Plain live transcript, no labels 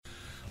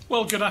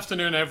Well, good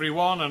afternoon,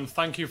 everyone, and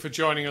thank you for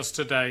joining us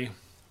today.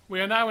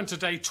 We are now into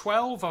day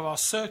 12 of our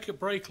circuit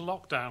break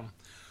lockdown.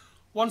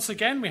 Once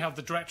again, we have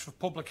the Director of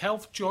Public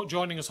Health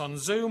joining us on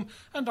Zoom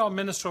and our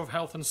Minister of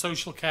Health and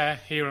Social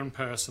Care here in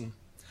person.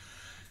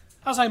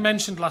 As I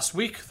mentioned last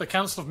week, the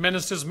Council of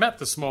Ministers met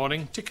this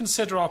morning to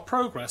consider our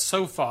progress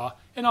so far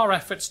in our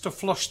efforts to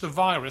flush the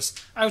virus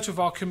out of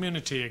our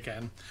community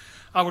again.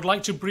 I would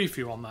like to brief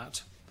you on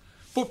that.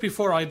 But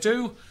before I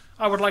do,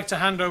 I would like to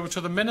hand over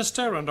to the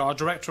Minister and our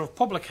Director of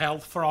Public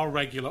Health for our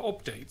regular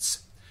updates.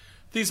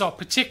 These are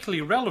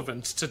particularly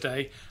relevant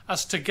today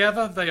as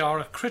together they are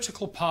a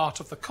critical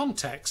part of the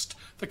context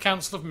the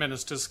Council of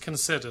Ministers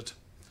considered.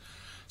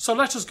 So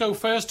let us go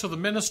first to the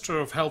Minister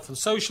of Health and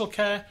Social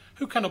Care,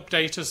 who can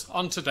update us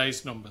on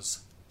today's numbers.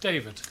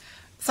 David.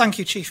 Thank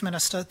you, Chief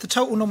Minister. The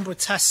total number of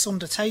tests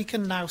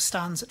undertaken now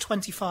stands at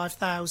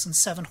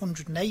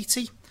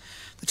 25,780.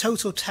 The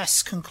total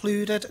tests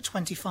concluded at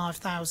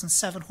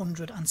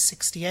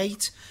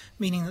 25,768,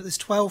 meaning that there's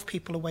 12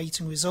 people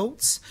awaiting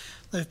results.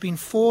 There have been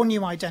 4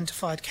 new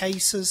identified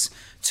cases,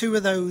 2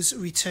 of those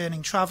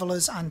returning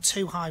travellers and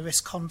 2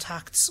 high-risk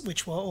contacts,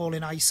 which were all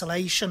in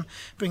isolation,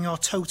 bringing our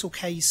total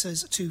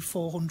cases to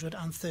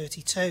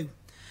 432.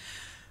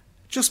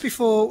 Just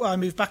before I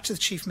move back to the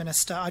Chief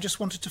Minister, I just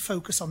wanted to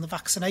focus on the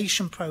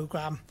vaccination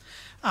programme.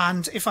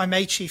 And if I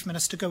may, Chief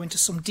Minister, go into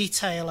some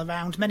detail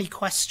around many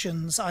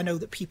questions I know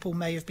that people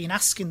may have been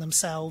asking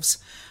themselves,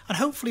 and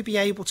hopefully be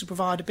able to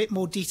provide a bit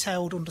more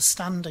detailed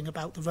understanding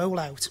about the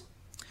rollout.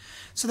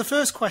 So the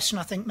first question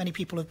I think many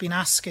people have been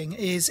asking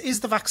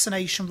is the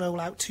vaccination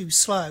rollout too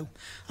slow,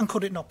 and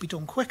could it not be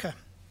done quicker?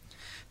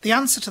 The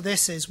answer to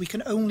this is we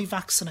can only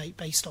vaccinate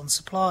based on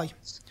supply.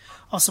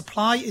 Our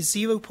supply is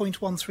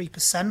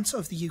 0.13%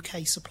 of the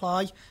UK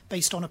supply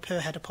based on a per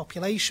head of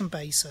population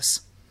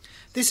basis.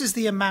 This is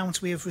the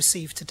amount we have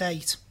received to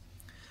date.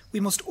 We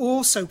must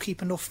also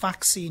keep enough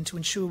vaccine to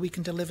ensure we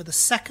can deliver the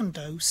second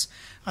dose,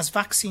 as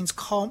vaccines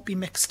can't be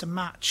mixed and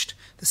matched.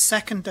 The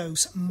second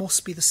dose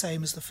must be the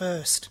same as the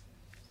first.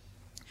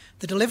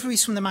 The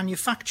deliveries from the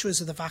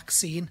manufacturers of the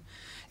vaccine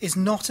is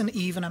not an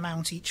even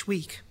amount each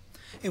week.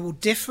 It will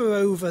differ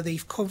over the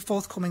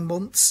forthcoming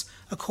months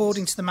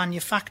according to the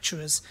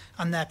manufacturers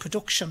and their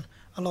production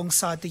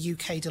alongside the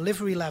UK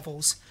delivery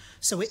levels,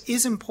 so it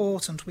is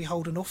important we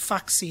hold enough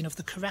vaccine of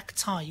the correct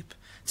type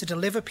to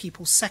deliver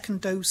people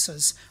second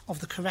doses of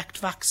the correct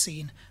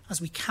vaccine,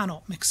 as we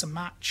cannot mix and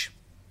match.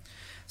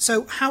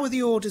 So how are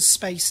the orders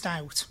spaced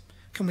out?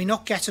 Can we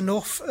not get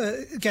enough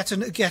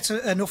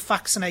enough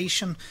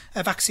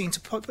vaccine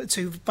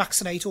to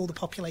vaccinate all the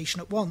population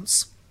at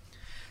once?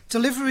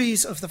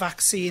 Deliveries of the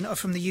vaccine are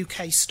from the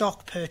UK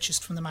stock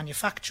purchased from the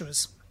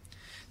manufacturers.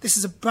 This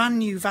is a brand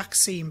new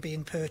vaccine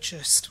being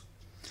purchased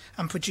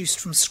and produced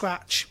from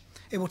scratch.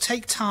 It will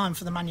take time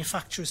for the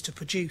manufacturers to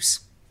produce.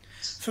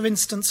 For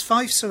instance,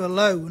 Pfizer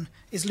alone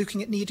is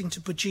looking at needing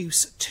to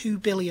produce 2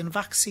 billion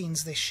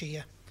vaccines this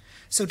year,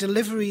 so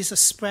deliveries are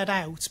spread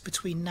out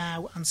between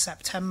now and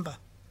September.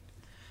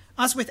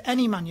 As with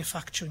any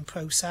manufacturing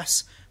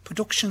process,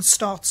 production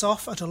starts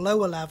off at a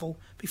lower level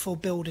before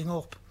building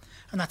up.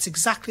 And that's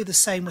exactly the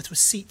same with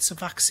receipts of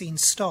vaccine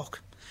stock.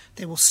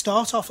 They will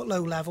start off at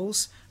low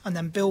levels and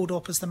then build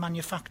up as the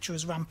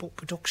manufacturers ramp up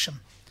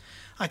production.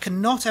 I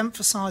cannot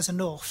emphasise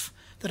enough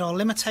that our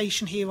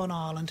limitation here on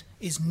Ireland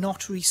is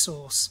not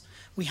resource.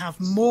 We have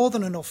more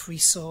than enough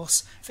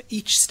resource for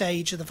each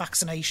stage of the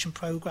vaccination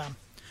programme.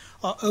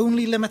 Our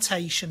only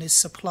limitation is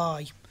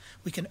supply.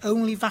 We can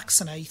only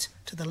vaccinate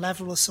to the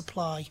level of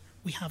supply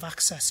we have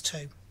access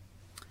to.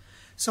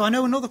 So I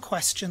know another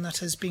question that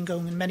has been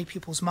going in many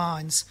people's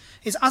minds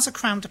is, as a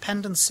Crown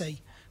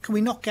dependency, can we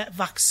not get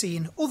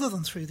vaccine other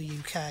than through the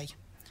UK?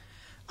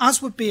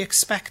 As would be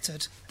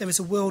expected, there is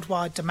a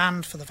worldwide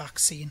demand for the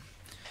vaccine,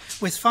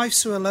 with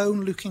Pfizer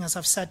alone looking, as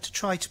I've said, to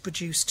try to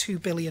produce 2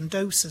 billion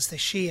doses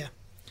this year,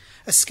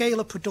 a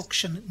scale of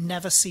production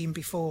never seen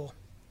before.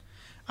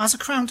 As a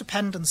Crown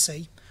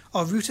dependency,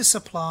 our route of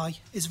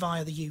supply is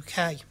via the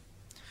UK.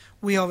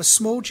 We are a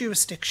small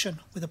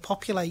jurisdiction with a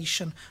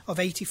population of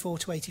 84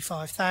 to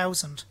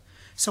 85,000,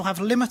 so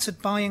have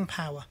limited buying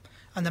power,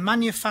 and the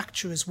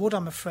manufacturers would,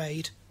 I'm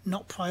afraid,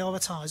 not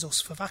prioritise us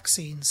for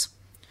vaccines.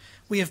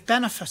 We have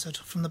benefited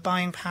from the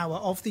buying power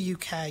of the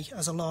UK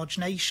as a large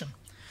nation.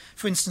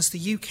 For instance,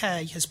 the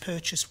UK has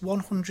purchased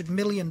 100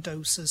 million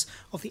doses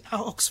of the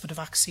Oxford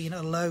vaccine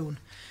alone,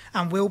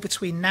 and will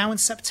between now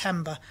and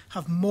September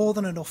have more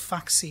than enough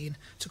vaccine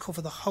to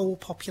cover the whole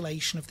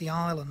population of the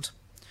island.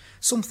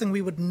 Something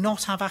we would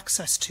not have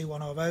access to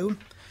on our own,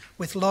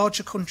 with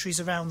larger countries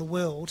around the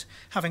world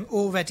having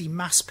already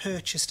mass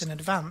purchased in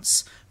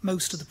advance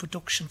most of the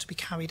production to be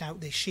carried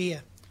out this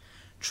year.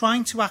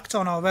 Trying to act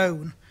on our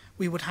own,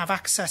 we would have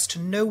access to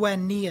nowhere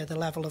near the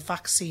level of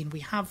vaccine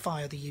we have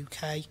via the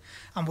UK,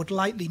 and would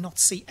likely not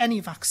see any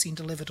vaccine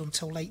delivered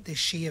until late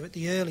this year at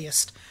the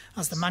earliest,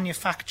 as the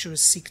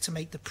manufacturers seek to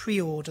make the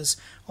pre-orders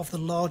of the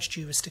large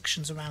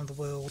jurisdictions around the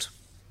world.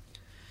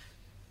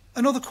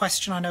 Another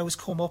question I know has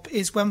come up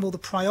is, when will the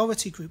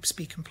priority groups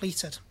be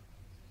completed?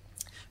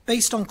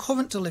 Based on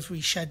current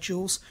delivery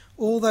schedules,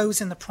 all those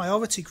in the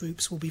priority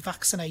groups will be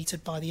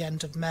vaccinated by the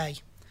end of May.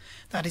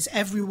 That is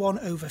everyone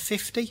over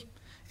 50,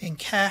 in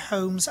care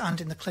homes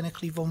and in the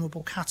clinically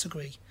vulnerable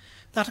category.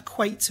 That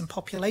equates in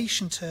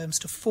population terms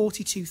to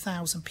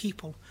 42,000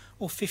 people,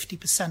 or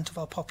 50% of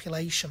our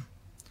population.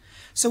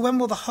 So when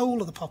will the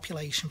whole of the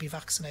population be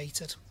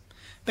vaccinated?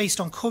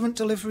 Based on current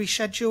delivery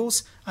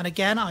schedules, and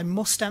again I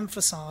must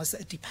emphasise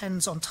that it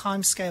depends on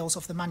timescales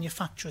of the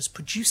manufacturers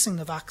producing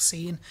the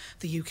vaccine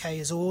the UK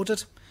has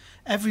ordered,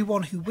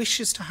 everyone who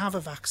wishes to have a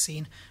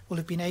vaccine will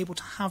have been able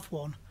to have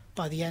one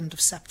by the end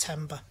of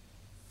September.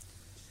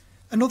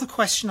 Another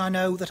question I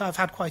know that I've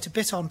had quite a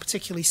bit on,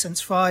 particularly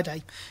since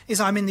Friday, is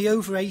I'm in the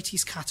over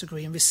 80s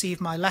category and received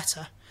my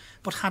letter,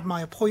 but had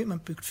my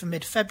appointment booked for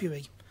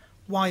mid-February.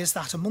 Why is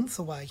that a month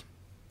away?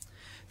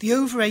 The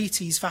over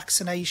 80s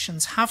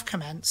vaccinations have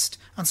commenced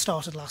and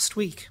started last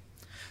week.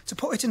 To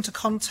put it into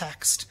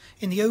context,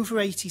 in the over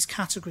 80s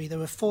category there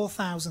are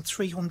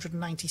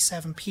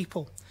 4,397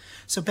 people.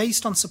 So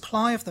based on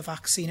supply of the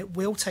vaccine, it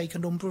will take a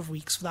number of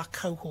weeks for that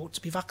cohort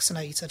to be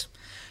vaccinated.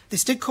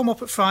 This did come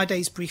up at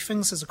Friday's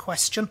briefings as a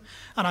question,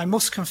 and I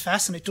must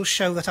confess, and it does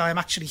show that I am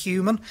actually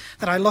human,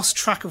 that I lost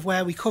track of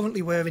where we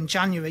currently were in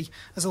January,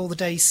 as all the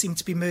days seem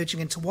to be merging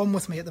into one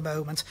with me at the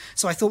moment.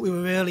 So I thought we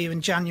were earlier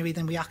in January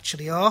than we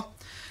actually are.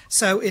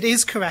 So it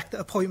is correct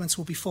that appointments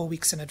will be 4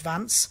 weeks in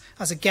advance,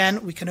 as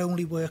again we can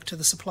only work to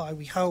the supply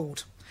we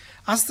hold.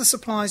 As the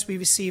supplies we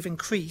receive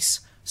increase,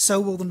 so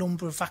will the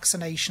number of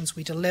vaccinations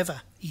we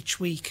deliver each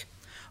week.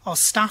 Our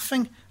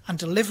staffing and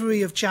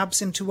delivery of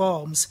jabs into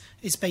arms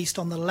is based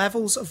on the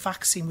levels of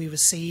vaccine we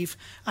receive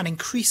and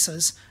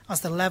increases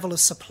as the level of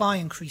supply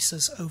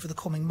increases over the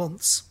coming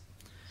months.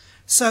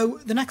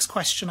 So the next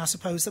question I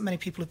suppose that many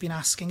people have been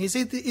asking is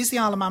the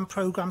Isle of Man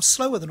programme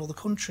slower than other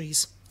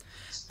countries?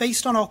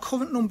 Based on our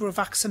current number of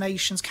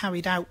vaccinations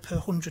carried out per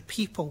 100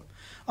 people,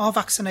 our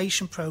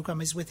vaccination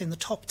programme is within the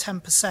top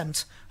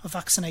 10% of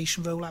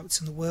vaccination rollouts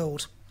in the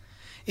world.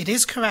 It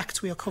is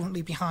correct we are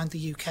currently behind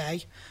the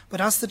UK, but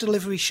as the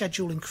delivery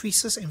schedule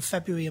increases in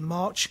February and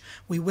March,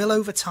 we will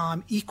over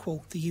time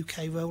equal the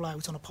UK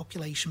rollout on a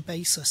population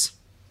basis.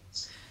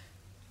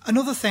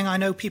 Another thing I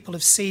know people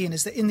have seen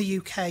is that in the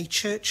UK,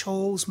 church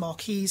halls,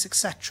 marquees,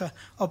 etc.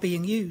 are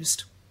being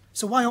used.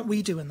 So why aren't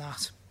we doing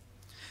that?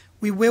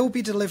 We will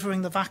be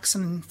delivering the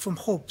vaccine from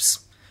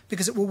hubs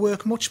because it will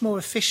work much more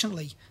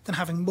efficiently than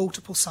having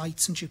multiple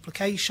sites and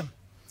duplication.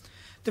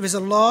 There is a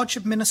large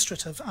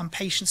administrative and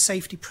patient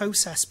safety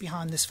process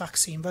behind this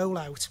vaccine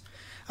rollout,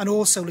 and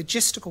also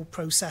logistical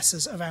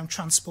processes around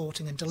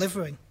transporting and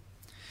delivering.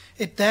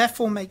 It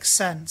therefore makes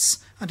sense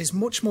and is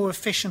much more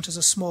efficient as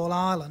a small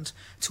island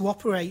to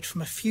operate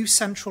from a few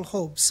central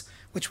hubs,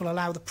 which will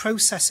allow the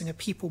processing of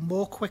people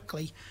more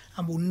quickly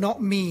and will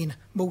not mean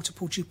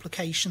multiple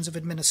duplications of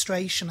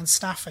administration and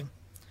staffing.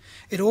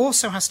 It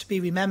also has to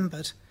be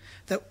remembered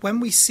that when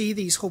we see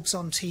these hubs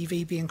on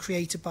TV being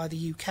created by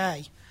the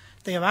UK,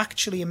 they are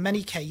actually in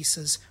many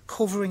cases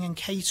covering and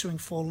catering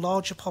for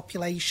larger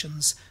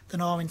populations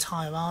than our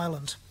entire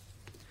island.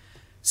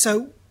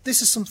 So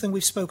this is something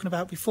we've spoken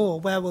about before.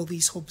 Where will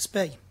these hubs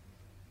be?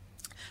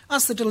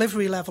 As the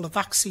delivery level of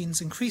vaccines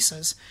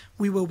increases,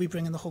 we will be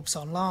bringing the hubs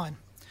online.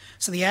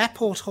 So the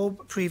airport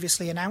hub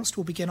previously announced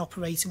will begin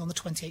operating on the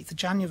 28th of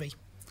January.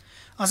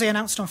 As I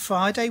announced on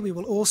Friday, we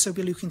will also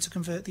be looking to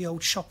convert the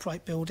old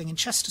ShopRite building in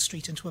Chester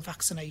Street into a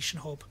vaccination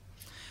hub.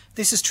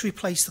 This is to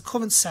replace the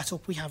current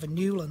setup we have in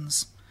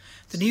Newlands.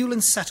 The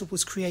Newlands setup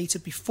was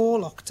created before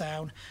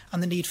lockdown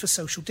and the need for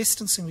social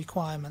distancing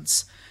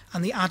requirements,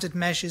 and the added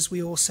measures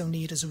we also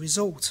need as a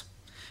result.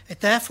 It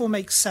therefore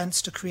makes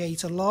sense to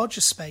create a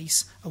larger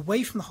space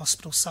away from the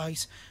hospital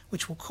site,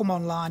 which will come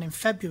online in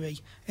February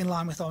in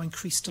line with our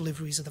increased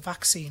deliveries of the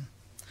vaccine.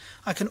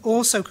 I can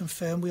also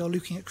confirm we are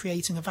looking at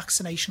creating a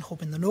vaccination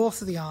hub in the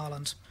north of the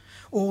island,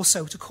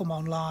 also to come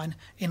online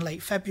in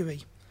late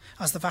February,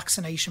 as the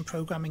vaccination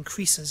programme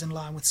increases in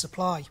line with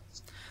supply.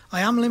 I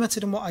am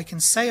limited in what I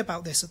can say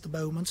about this at the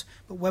moment,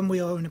 but when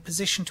we are in a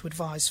position to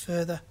advise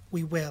further,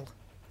 we will.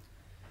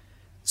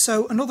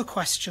 So another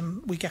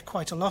question we get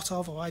quite a lot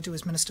of, or I do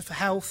as Minister for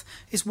Health,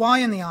 is why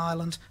in the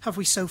island have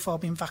we so far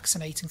been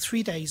vaccinating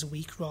 3 days a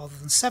week rather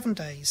than 7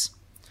 days?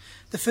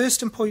 The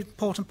first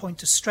important point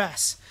to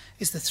stress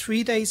is the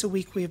 3 days a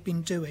week we have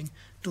been doing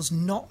does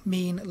not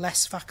mean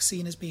less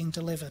vaccine is being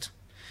delivered.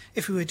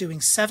 If we were doing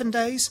 7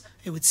 days,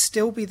 it would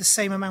still be the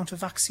same amount of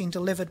vaccine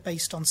delivered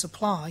based on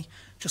supply,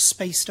 just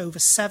spaced over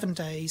 7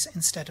 days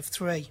instead of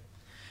 3.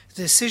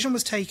 The decision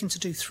was taken to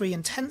do 3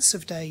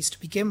 intensive days to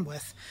begin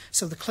with,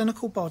 so the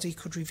clinical body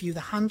could review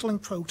the handling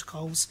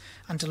protocols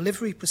and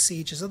delivery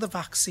procedures of the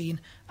vaccine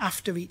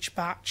after each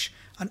batch,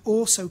 and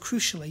also,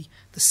 crucially,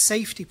 the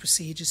safety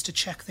procedures to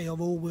check they are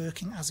all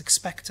working as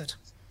expected.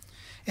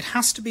 It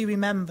has to be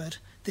remembered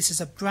this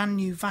is a brand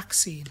new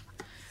vaccine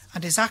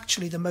and is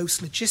actually the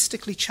most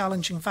logistically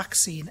challenging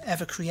vaccine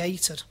ever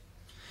created.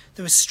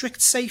 There are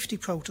strict safety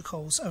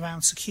protocols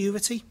around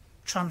security,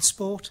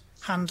 transport,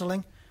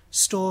 handling,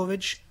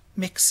 storage,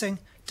 mixing,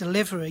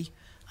 delivery,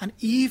 and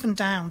even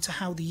down to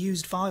how the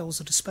used vials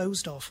are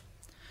disposed of.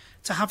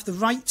 To have the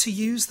right to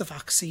use the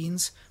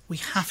vaccines, we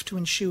have to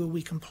ensure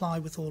we comply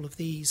with all of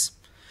these.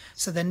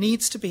 So there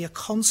needs to be a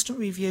constant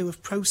review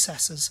of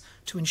processes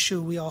to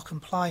ensure we are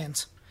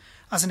compliant.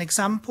 As an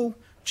example,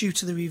 due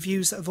to the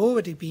reviews that have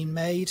already been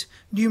made,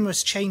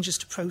 numerous changes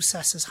to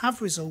processes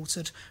have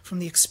resulted from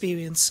the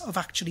experience of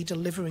actually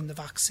delivering the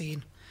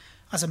vaccine.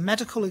 As a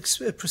medical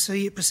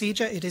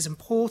procedure, it is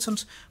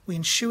important we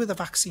ensure the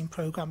vaccine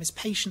programme is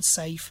patient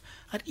safe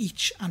at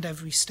each and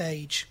every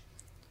stage.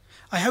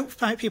 I hope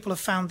people have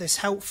found this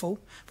helpful,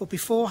 but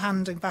before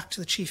handing back to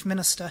the Chief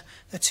Minister,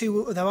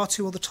 there are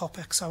two other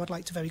topics I would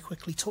like to very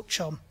quickly touch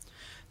on.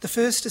 The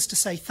first is to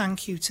say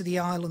thank you to the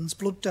island's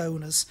blood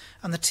donors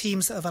and the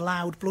teams that have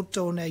allowed blood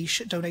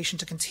donation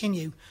to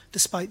continue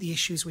despite the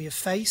issues we have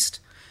faced.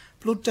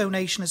 Blood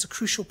donation is a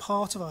crucial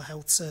part of our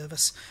health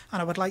service,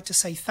 and I would like to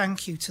say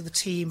thank you to the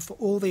team for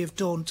all they have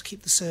done to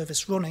keep the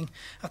service running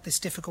at this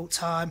difficult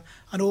time,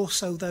 and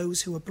also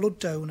those who are blood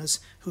donors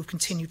who have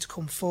continued to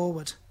come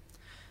forward.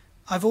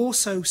 I've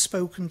also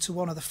spoken to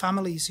one of the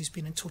families who's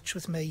been in touch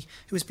with me,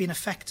 who has been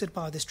affected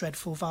by this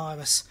dreadful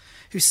virus,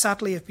 who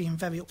sadly have been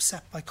very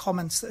upset by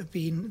comments that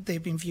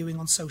they've been viewing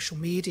on social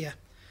media.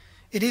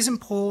 It is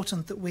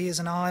important that we as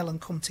an island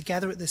come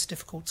together at this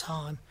difficult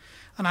time,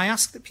 and I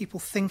ask that people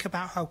think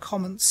about how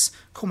comments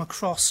come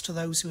across to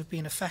those who have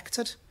been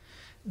affected.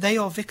 They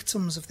are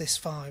victims of this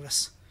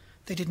virus.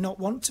 They did not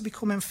want to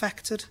become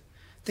infected.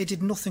 They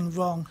did nothing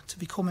wrong to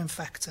become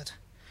infected.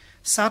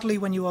 Sadly,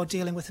 when you are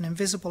dealing with an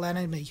invisible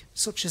enemy,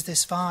 such as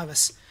this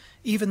virus,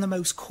 even the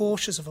most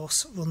cautious of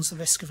us runs the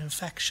risk of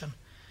infection.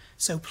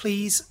 So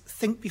please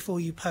think before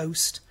you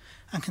post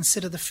and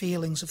consider the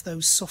feelings of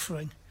those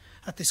suffering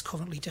at this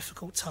currently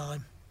difficult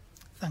time.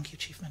 Thank you,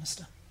 Chief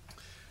Minister.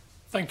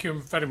 Thank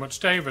you very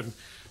much, David.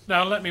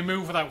 Now let me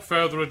move without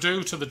further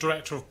ado to the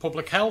Director of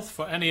Public Health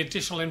for any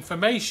additional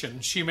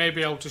information she may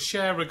be able to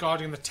share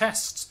regarding the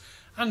tests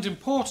and,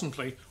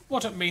 importantly,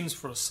 what it means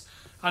for us.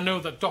 I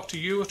know that Dr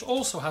Ewart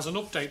also has an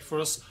update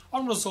for us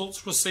on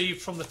results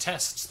received from the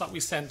tests that we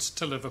sent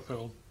to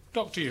Liverpool.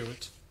 Dr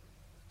Ewart.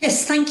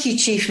 Yes, thank you,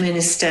 Chief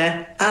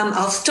Minister.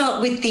 I'll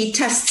start with the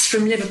tests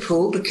from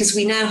Liverpool because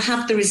we now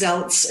have the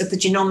results of the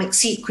genomic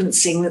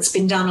sequencing that's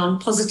been done on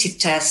positive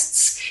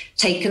tests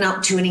taken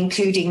up to and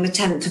including the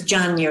 10th of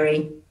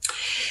January.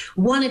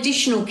 One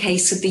additional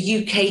case of the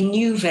UK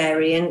new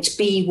variant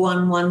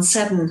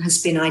B117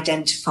 has been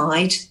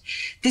identified.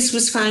 This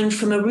was found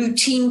from a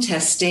routine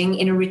testing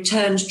in a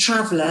returned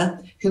traveller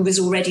who was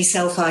already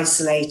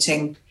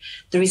self-isolating.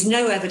 There is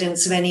no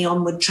evidence of any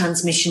onward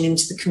transmission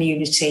into the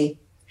community.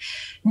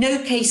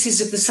 No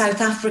cases of the South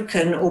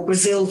African or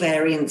Brazil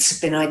variants have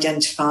been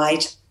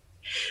identified.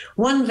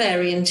 One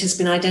variant has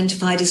been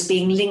identified as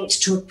being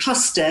linked to a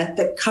cluster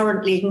that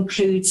currently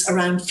includes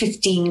around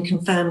 15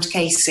 confirmed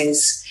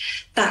cases.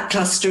 That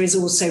cluster is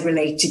also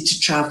related to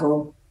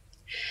travel.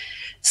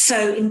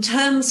 So in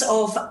terms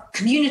of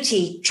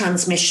community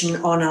transmission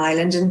on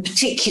Ireland, and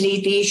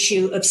particularly the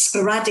issue of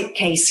sporadic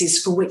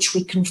cases for which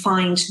we can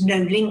find no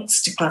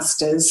links to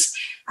clusters,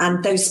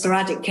 and those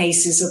sporadic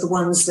cases are the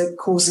ones that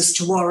cause us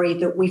to worry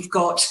that we've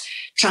got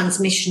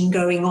transmission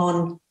going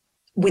on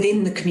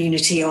within the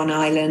community on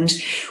Ireland.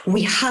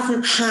 We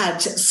haven't had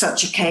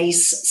such a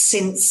case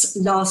since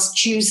last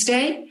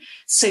Tuesday,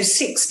 so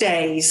 6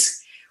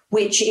 days,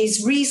 which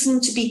is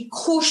reason to be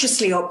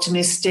cautiously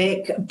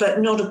optimistic,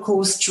 but not, of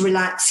course, to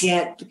relax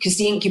yet, because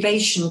the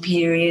incubation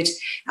period,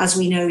 as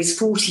we know, is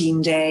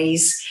 14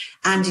 days.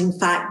 And in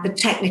fact, the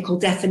technical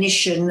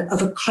definition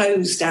of a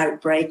closed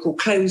outbreak or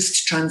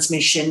closed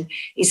transmission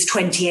is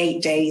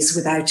 28 days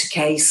without a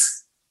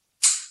case.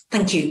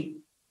 Thank you.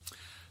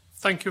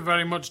 Thank you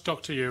very much,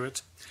 Dr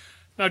Ewart.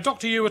 Now,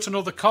 Dr Ewart and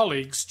other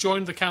colleagues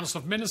joined the Council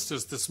of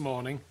Ministers this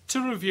morning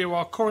to review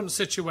our current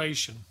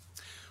situation.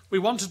 We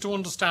wanted to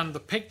understand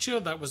the picture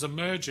that was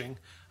emerging,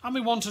 and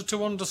we wanted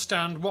to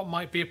understand what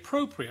might be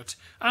appropriate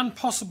and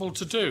possible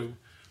to do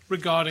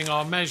regarding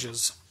our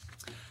measures.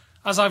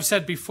 As I've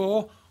said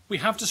before, we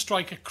have to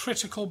strike a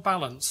critical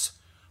balance.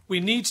 We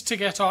need to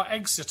get our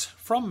exit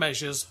from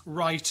measures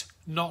right,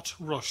 not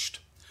rushed.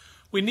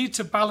 We need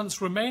to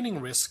balance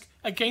remaining risk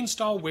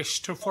against our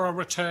wish for a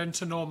return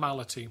to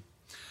normality.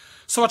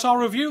 So at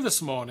our review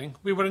this morning,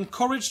 we were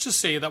encouraged to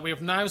see that we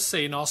have now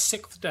seen our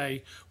 6th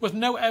day with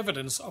no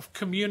evidence of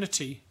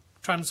community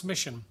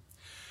transmission.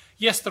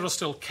 Yes, there are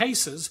still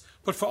cases,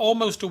 but for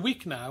almost a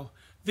week now,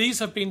 these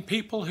have been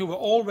people who were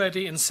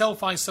already in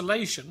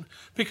self-isolation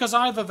because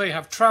either they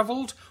have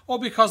travelled or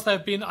because they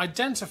have been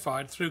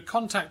identified through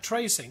contact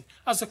tracing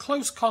as a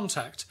close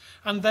contact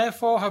and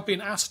therefore have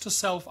been asked to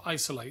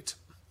self-isolate.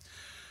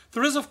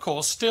 There is, of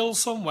course, still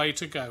some way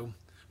to go,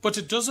 but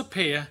it does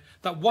appear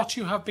that what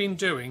you have been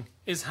doing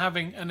is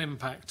having an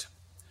impact.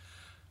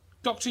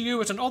 Dr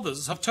Ewart and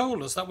others have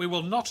told us that we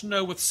will not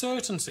know with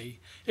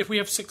certainty if we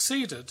have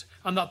succeeded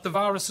and that the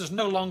virus is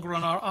no longer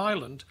on our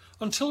island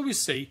until we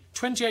see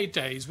 28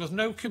 days with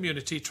no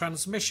community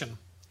transmission,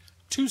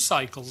 2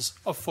 cycles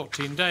of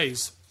 14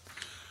 days.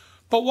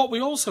 But what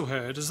we also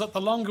heard is that the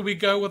longer we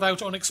go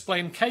without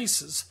unexplained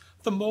cases,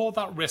 the more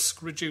that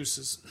risk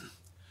reduces.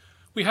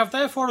 We have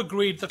therefore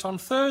agreed that on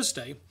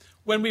Thursday,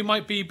 when we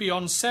might be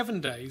beyond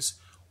 7 days,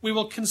 we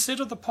will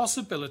consider the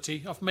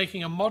possibility of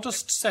making a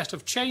modest set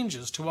of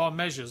changes to our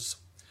measures.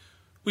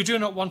 We do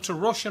not want to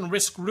rush and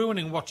risk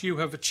ruining what you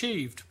have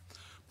achieved,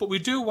 but we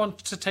do want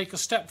to take a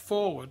step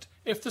forward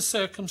if the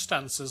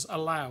circumstances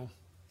allow.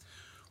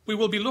 We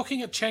will be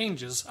looking at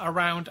changes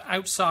around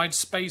outside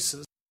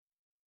spaces.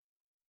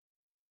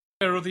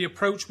 Of the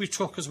approach we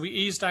took as we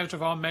eased out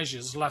of our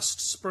measures last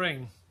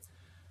spring.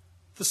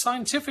 The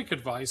scientific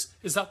advice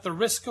is that the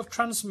risk of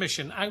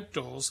transmission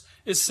outdoors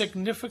is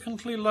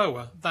significantly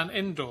lower than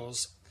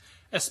indoors,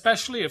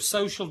 especially if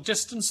social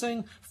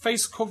distancing,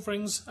 face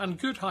coverings and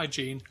good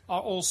hygiene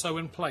are also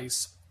in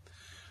place.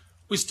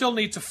 We still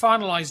need to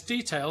finalise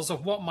details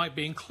of what might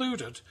be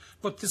included,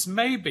 but this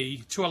may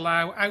be to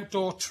allow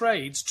outdoor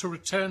trades to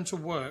return to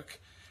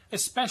work,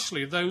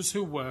 especially those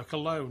who work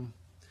alone.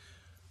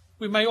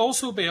 We may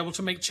also be able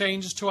to make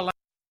changes to allow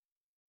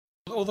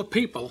other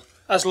people,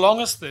 as long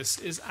as this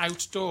is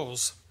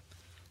outdoors.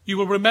 You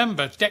will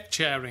remember deck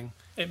chairing.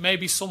 It may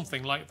be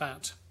something like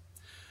that.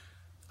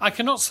 I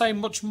cannot say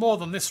much more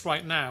than this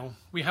right now.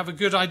 We have a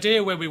good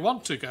idea where we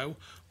want to go,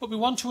 but we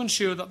want to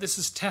ensure that this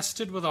is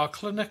tested with our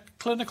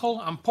clinical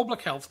and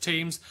public health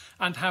teams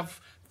and that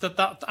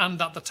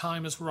the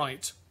time is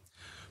right.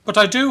 But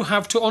I do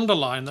have to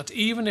underline that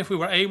even if we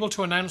were able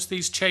to announce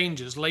these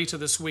changes later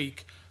this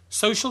week,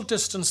 social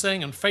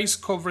distancing and face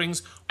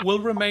coverings will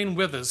remain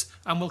with us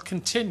and will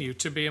continue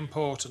to be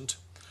important.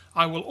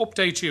 I will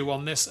update you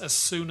on this as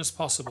soon as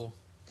possible.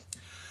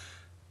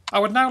 I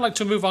would now like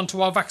to move on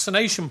to our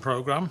vaccination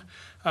programme.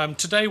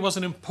 Today was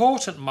an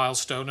important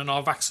milestone in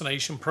our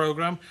vaccination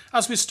programme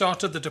as we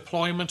started the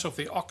deployment of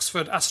the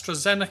Oxford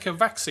AstraZeneca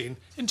vaccine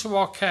into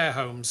our care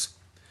homes.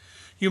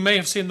 You may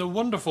have seen the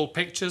wonderful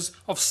pictures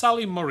of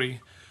Sally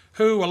Murray,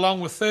 who, along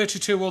with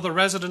 32 other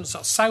residents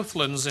at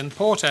Southlands in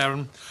Port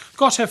Erin,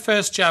 got her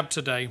first jab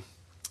today.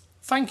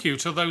 Thank you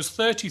to those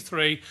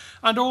 33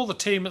 and all the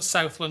team at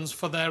Southlands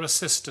for their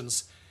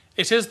assistance.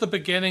 It is the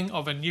beginning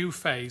of a new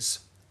phase.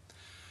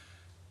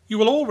 You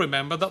will all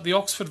remember that the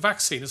Oxford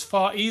vaccine is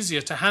far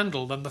easier to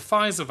handle than the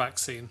Pfizer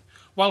vaccine.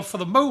 While for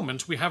the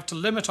moment we have to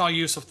limit our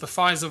use of the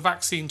Pfizer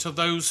vaccine to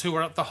those who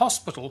are at the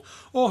hospital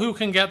or who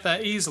can get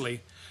there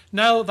easily,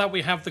 now that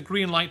we have the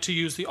green light to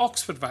use the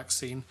Oxford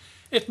vaccine,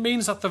 it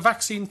means that the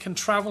vaccine can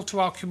travel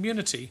to our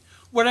community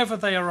wherever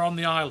they are on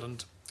the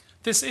island.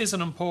 This is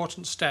an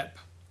important step.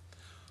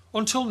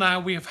 Until now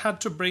we have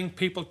had to bring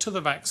people to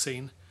the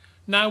vaccine.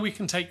 Now we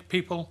can take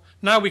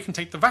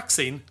the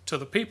vaccine to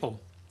the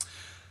people.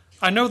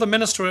 I know the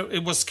Minister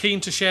was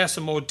keen to share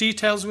some more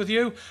details with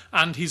you,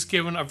 and he's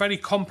given a very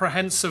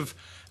comprehensive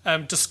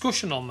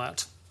discussion on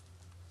that.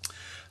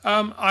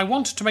 I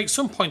wanted to make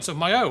some points of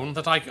my own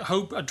that I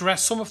hope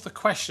address some of the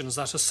questions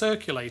that are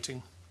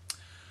circulating.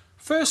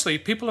 Firstly,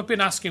 people have been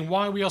asking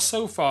why we are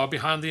so far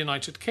behind the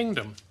United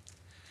Kingdom.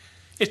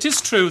 It is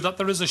true that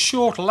there is a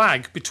short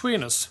lag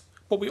between us,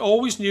 but we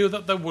always knew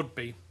that there would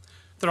be.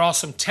 There are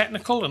some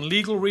technical and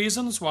legal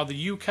reasons why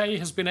the UK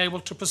has been able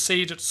to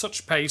proceed at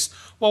such pace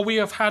while we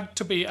have had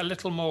to be a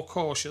little more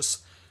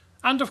cautious.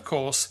 And of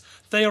course,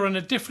 they are in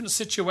a different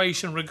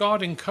situation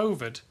regarding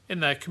COVID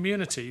in their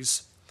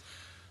communities.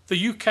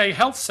 The UK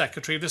Health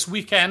Secretary this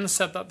weekend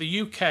said that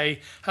the UK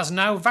has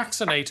now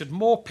vaccinated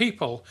more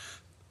people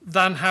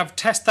that have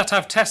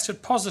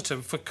tested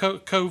positive for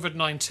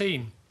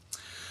COVID-19.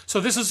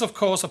 So this is of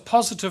course a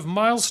positive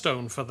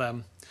milestone for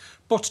them.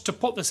 But to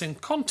put this in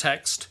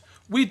context,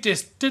 we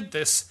did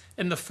this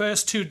in the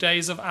first 2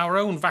 days of our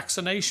own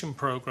vaccination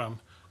programme.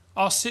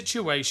 Our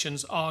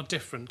situations are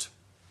different.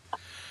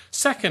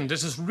 Second,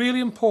 it is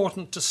really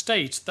important to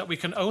state that we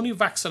can only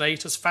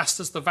vaccinate as fast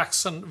as the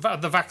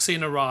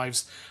vaccine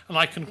arrives, and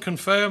I can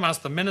confirm, as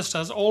the Minister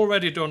has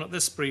already done at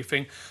this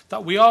briefing,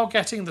 that we are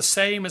getting the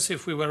same as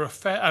if we were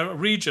a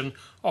region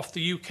of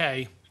the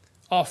UK,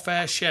 our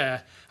fair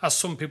share, as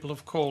some people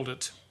have called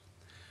it.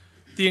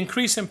 The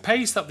increase in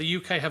pace that the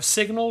UK have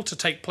signalled to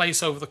take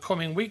place over the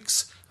coming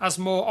weeks as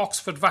more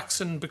Oxford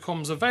vaccine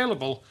becomes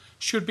available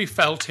should be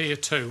felt here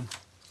too.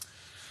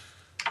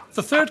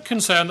 The third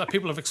concern that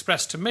people have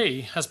expressed to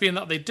me has been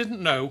that they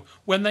didn't know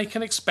when they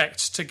can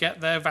expect to get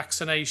their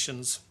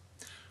vaccinations.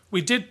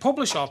 We did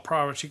publish our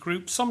priority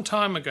group some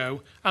time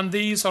ago, and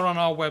these are on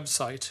our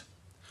website.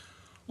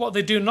 What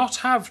they do not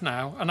have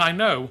now, and I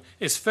know,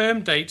 is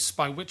firm dates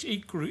by which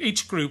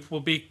each group will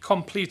be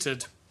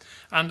completed.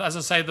 And as I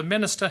say, the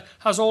Minister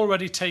has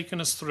already taken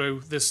us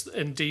through this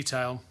in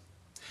detail.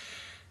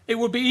 It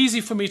would be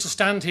easy for me to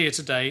stand here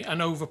today and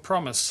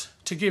overpromise,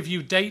 to give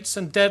you dates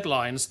and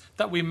deadlines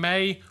that we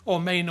may or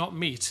may not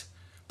meet,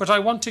 but I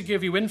want to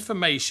give you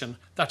information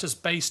that is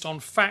based on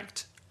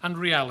fact and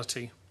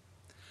reality.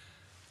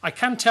 I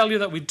can tell you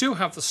that we do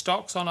have the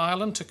stocks on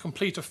Ireland to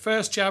complete a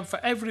first jab for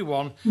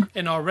everyone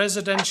in our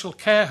residential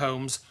care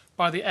homes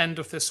by the end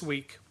of this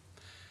week.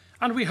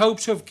 And we hope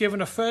to have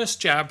given a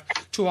first jab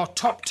to our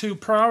top 2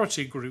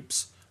 priority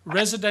groups,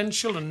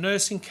 residential and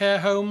nursing care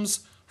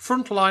homes,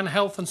 frontline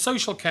health and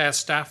social care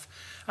staff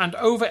and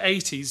over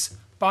 80s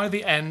by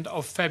the end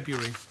of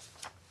February.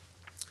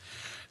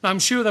 Now, I'm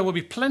sure there will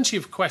be plenty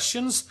of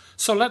questions,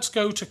 so let's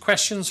go to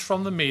questions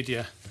from the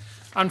media.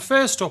 And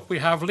first up, we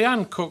have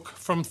Leanne Cook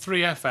from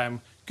 3FM.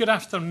 Good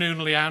afternoon,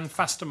 Leanne.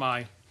 Fast am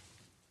I.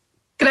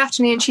 Good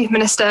afternoon, Chief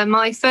Minister.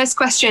 My first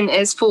question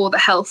is for the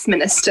Health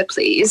Minister,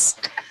 please.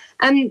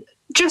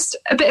 Just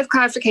a bit of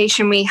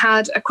clarification. We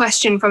had a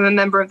question from a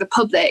member of the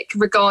public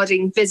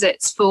regarding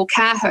visits for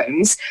care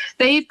homes.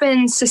 They've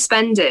been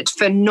suspended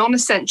for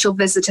non-essential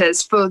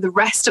visitors for the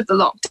rest of the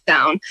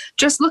lockdown.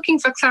 Just looking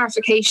for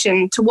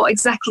clarification to what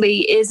exactly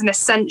is an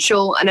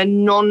essential and a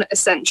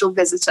non-essential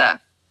visitor.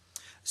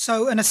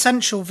 So an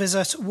essential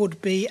visit would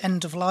be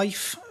end of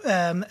life.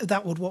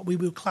 That would what we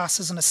would class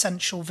as an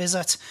essential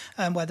visit,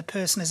 where the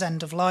person is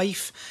end of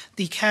life.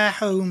 The care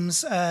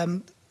homes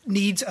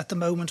need at the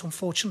moment,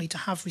 unfortunately, to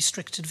have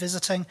restricted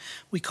visiting.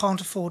 We can't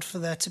afford for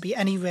there to be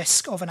any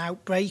risk of an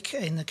outbreak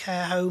in the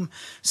care home.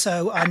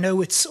 So I know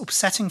it's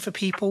upsetting for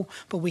people,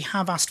 but we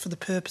have asked for the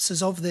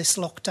purposes of this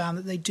lockdown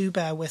that they do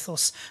bear with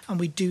us, and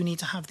we do need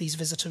to have these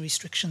visitor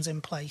restrictions in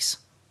place.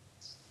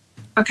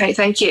 Okay,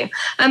 thank you.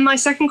 And my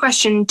second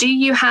question, do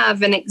you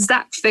have an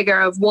exact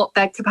figure of what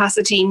bed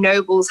capacity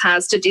Nobles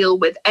has to deal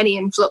with any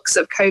influx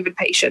of COVID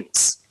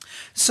patients?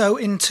 So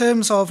in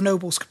terms of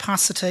Noble's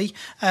capacity,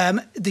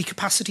 the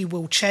capacity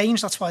will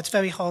change. That's why it's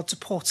very hard to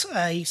put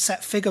a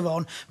set figure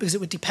on, because it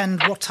would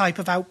depend what type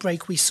of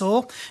outbreak we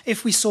saw.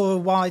 If we saw a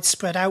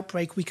widespread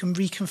outbreak, we can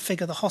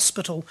reconfigure the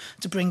hospital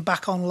to bring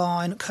back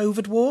online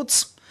COVID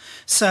wards.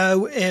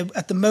 So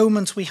at the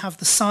moment, we have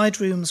the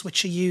side rooms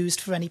which are used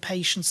for any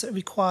patients that are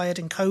required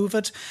in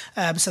COVID.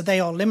 So they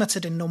are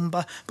limited in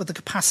number, but the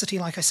capacity,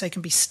 like I say,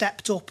 can be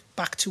stepped up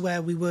back to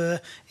where we were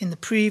in the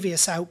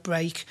previous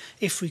outbreak,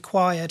 if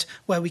required,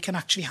 where we can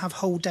actually have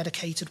whole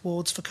dedicated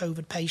wards for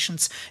COVID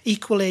patients.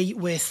 Equally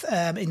with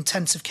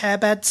intensive care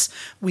beds,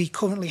 we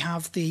currently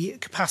have the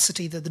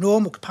capacity, the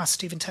normal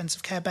capacity of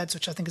intensive care beds,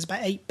 which I think is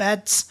about 8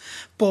 beds.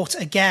 But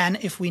again,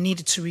 if we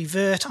needed to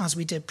revert, as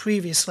we did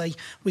previously,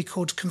 we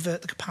could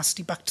convert the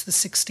capacity back to the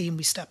 16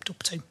 we stepped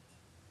up to.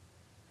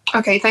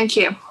 Okay, thank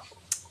you.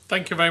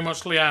 Thank you very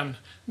much, Leanne.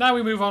 Now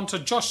we move on to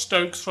Josh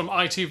Stokes from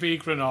ITV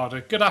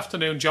Granada. Good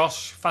afternoon,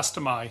 Josh. Fast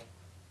am I.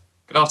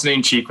 Good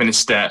afternoon, Chief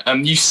Minister.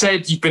 You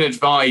said you've been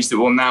advised that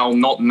we'll now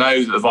not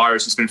know that the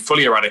virus has been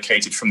fully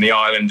eradicated from the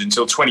island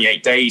until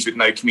 28 days with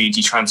no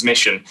community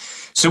transmission.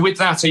 So with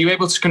that, are you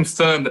able to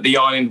confirm that the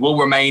island will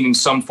remain in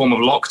some form of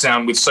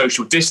lockdown with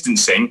social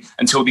distancing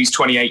until these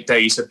 28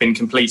 days have been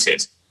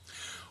completed?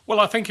 Well,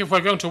 I think if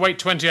we're going to wait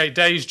 28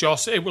 days,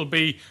 Josh, it will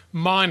be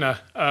minor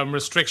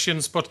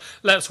restrictions, but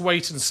let's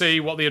wait and see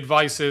what the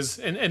advice is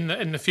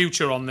in the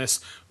future on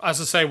this.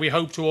 As I say, we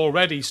hope to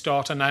already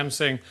start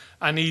announcing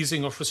an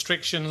easing of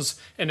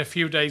restrictions in a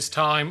few days'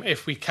 time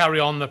if we carry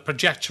on the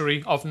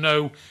trajectory of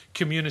no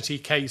community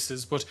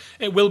cases. But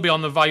it will be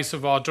on the advice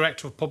of our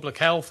Director of Public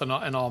Health and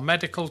our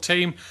medical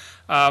team.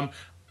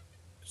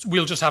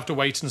 We'll just have to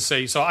wait and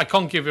see. So I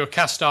can't give you a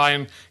cast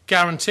iron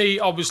guarantee.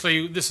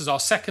 Obviously, this is our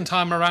second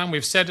time around.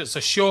 We've said it's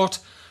a short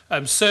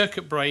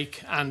circuit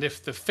break, and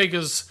if the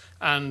figures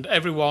and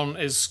everyone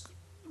is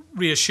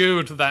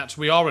reassured that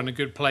we are in a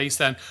good place,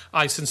 then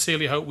I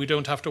sincerely hope we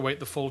don't have to wait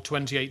the full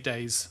 28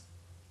 days.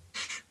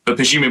 But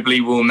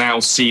presumably we'll now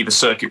see the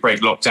circuit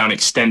break lockdown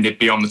extended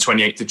beyond the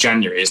 28th of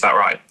January, is that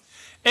right?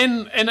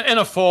 In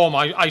a form,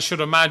 I should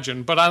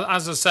imagine. But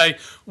as I say,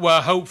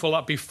 we're hopeful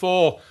that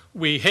before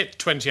we hit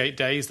 28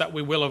 days that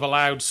we will have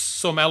allowed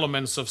some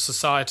elements of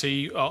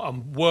society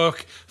and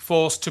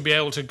workforce to be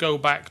able to go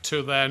back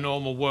to their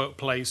normal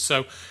workplace.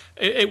 So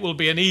it will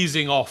be an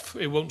easing off.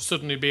 It won't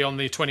suddenly be on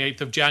the 28th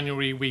of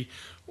January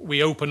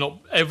we open up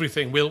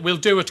everything. We'll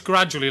do it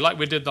gradually like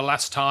we did the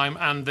last time,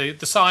 and the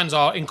signs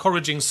are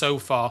encouraging so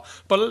far.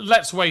 But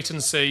let's wait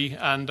and see,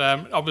 and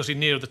obviously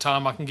near the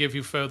time I can give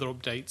you further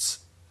updates.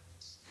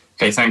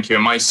 Okay, thank you.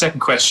 And my second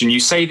question,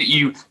 you say that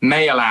you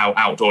may allow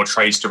outdoor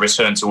trades to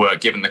return to work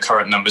given the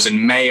current numbers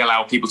and may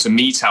allow people to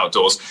meet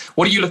outdoors.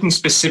 What are you looking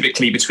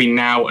specifically between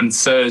now and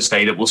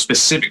Thursday that will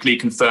specifically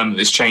confirm that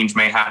this change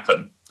may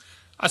happen?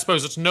 I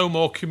suppose it's no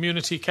more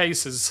community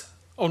cases,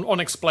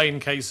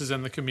 unexplained cases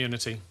in the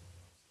community.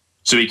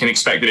 So we can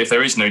expect that if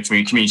there is no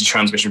community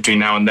transmission between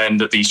now and then,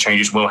 that these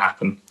changes will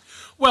happen?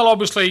 Well,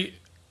 obviously,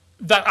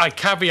 that I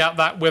caveat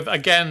that with,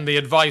 again, the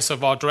advice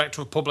of our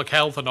Director of Public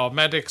Health and our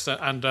medics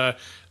and,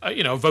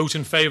 vote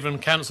in favour in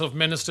Council of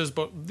Ministers.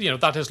 But,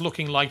 that is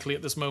looking likely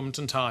at this moment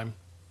in time.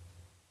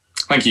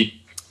 Thank you.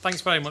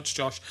 Thanks very much,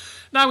 Josh.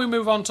 Now we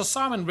move on to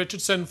Simon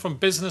Richardson from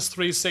Business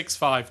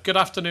 365. Good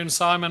afternoon,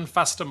 Simon.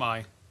 Fast am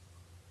I.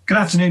 Good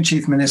afternoon,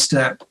 Chief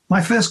Minister.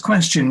 My first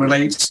question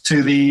relates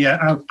to the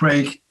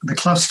outbreak, the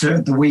cluster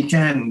at the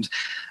weekend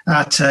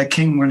at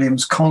King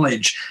William's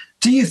College.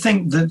 Do you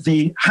think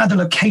that had the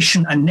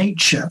location and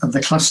nature of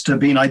the cluster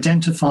been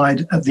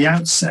identified at the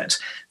outset,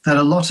 that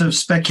a lot of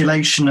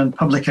speculation and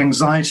public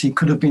anxiety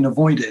could have been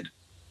avoided?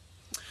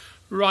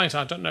 Right,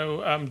 I don't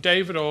know.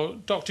 David or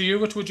Dr.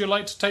 Ewart, would you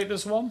like to take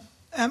this one?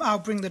 I'll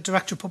bring the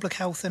Director of Public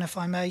Health in, if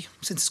I may,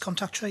 since it's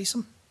contact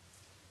tracing.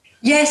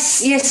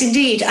 Yes,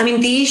 indeed. I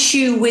mean, the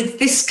issue with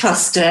this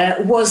cluster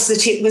was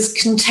that it was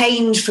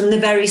contained from the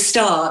very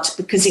start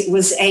because it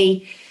was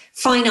a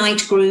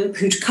finite group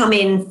who'd come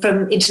in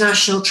from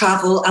international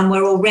travel and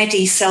were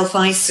already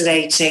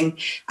self-isolating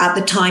at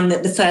the time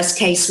that the first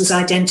case was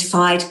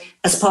identified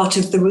as part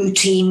of the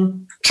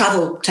routine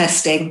travel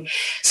testing.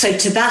 So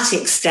to that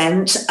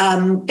extent,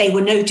 they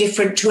were no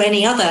different to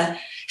any other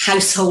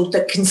household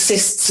that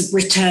consists of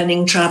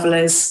returning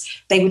travellers.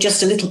 They were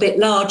just a little bit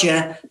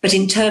larger, but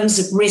in terms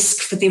of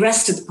risk for the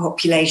rest of the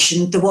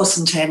population, there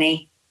wasn't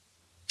any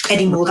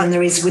more than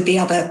there is with the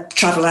other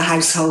traveller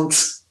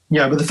households.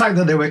 Yeah, but the fact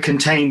that they were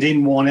contained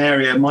in one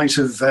area might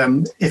have,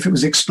 if it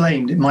was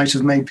explained, it might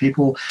have made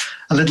people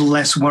a little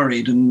less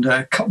worried and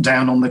cut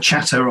down on the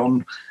chatter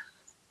on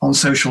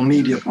social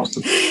media,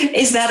 possibly.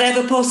 Is that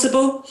ever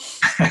possible?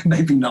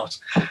 Maybe not.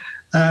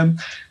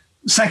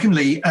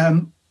 Secondly,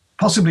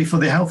 possibly for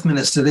the Health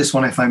Minister, this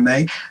one, if I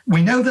may,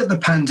 we know that the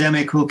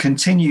pandemic will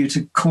continue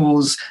to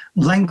cause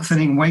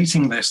lengthening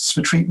waiting lists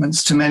for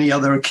treatments to many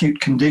other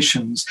acute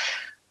conditions.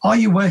 Are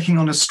you working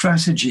on a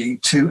strategy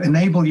to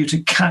enable you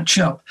to catch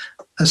up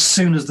as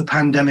soon as the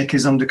pandemic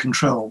is under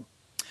control?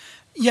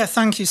 Yeah,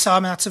 thank you,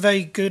 Simon. That's a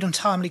very good and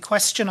timely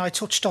question. I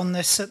touched on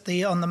this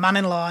on the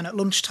Manning line at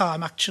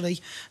lunchtime,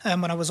 actually,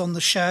 when I was on the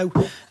show.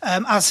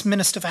 As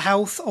Minister for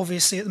Health,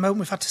 obviously, at the moment,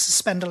 we've had to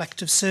suspend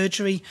elective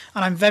surgery,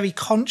 and I'm very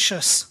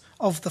conscious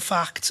of the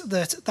fact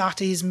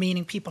that is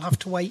meaning people have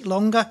to wait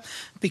longer,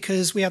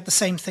 because we had the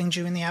same thing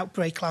during the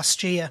outbreak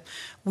last year.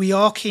 We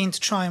are keen to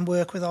try and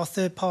work with our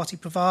third-party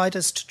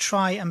providers to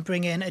try and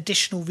bring in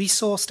additional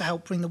resource to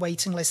help bring the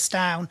waiting lists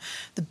down.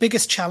 The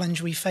biggest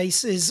challenge we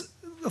face is,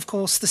 of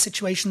course, the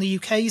situation the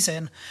UK's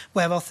in,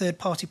 where our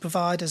third-party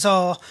providers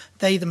are.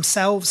 They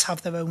themselves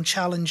have their own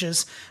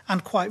challenges,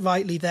 and quite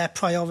rightly, their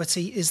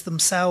priority is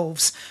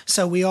themselves.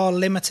 So we are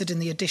limited in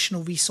the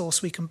additional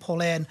resource we can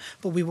pull in,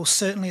 but we will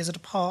certainly, as a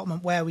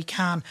department, where we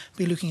can,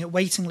 be looking at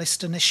waiting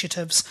list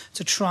initiatives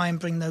to try and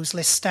bring those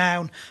lists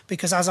down,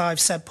 because as I've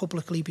said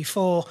publicly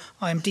before,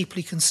 I am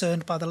deeply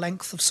concerned by the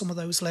length of some of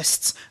those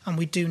lists, and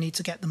we do need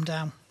to get them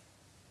down.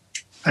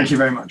 Thank you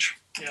very much.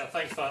 Yeah,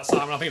 thanks for that,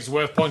 Simon. I think it's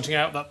worth pointing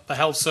out that the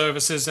health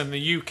services in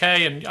the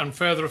UK and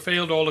further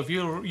afield, all of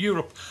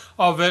Europe,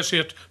 are virtually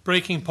at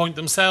breaking point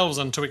themselves,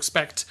 and to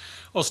expect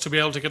us to be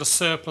able to get a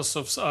surplus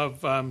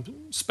of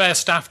spare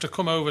staff to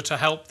come over to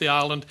help the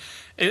island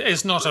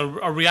is not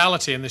a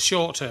reality in the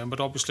short term. But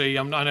obviously,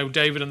 I know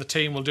David and the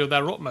team will do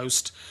their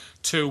utmost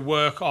to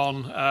work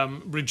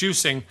on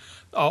reducing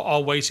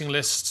our waiting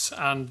lists,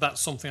 and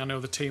that's something I know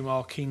the team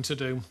are keen to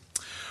do.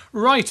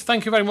 Right,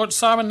 thank you very much,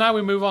 Simon. Now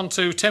we move on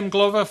to Tim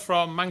Glover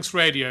from Manx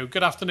Radio.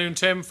 Good afternoon,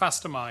 Tim.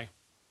 Fast am I.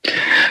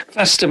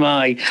 Fast am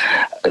I.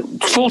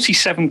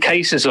 47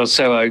 cases or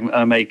so,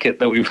 I make it,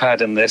 that we've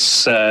had in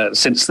this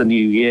since the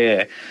new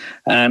year.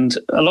 And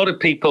a lot of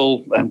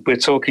people, and we're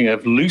talking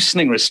of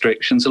loosening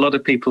restrictions, a lot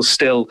of people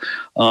still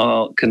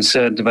are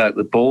concerned about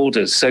the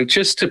borders. So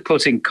just to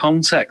put in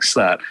context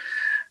that,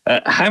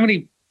 how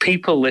many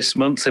people this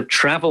month have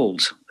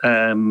travelled?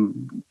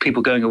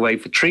 People going away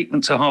for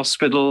treatment to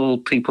hospital,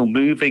 people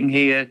moving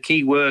here,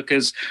 key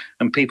workers,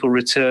 and people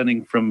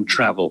returning from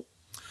travel.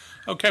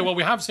 Okay, well,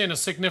 we have seen a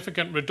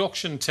significant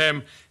reduction,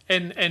 Tim,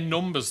 in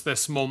numbers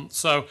this month.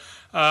 So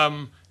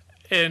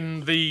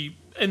in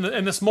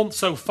this month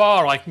so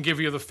far, I can give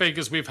you the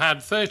figures. We've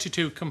had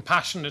 32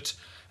 compassionate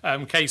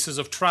cases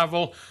of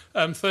travel,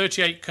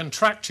 38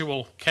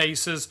 contractual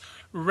cases.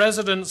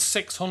 Residents,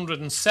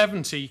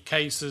 670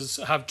 cases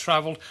have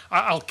travelled.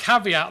 I'll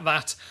caveat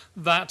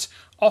that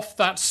off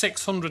that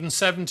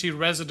 670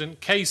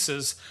 resident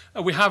cases,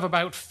 we have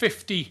about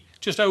 50,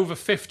 just over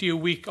 50 a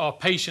week are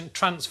patient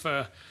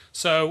transfer.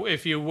 So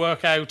if you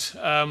work out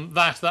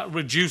that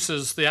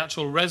reduces the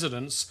actual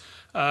residents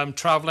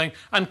travelling,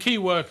 and key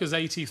workers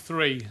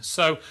 83.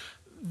 So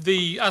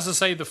as I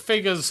say, the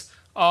figures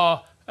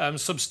are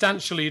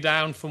substantially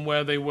down from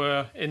where they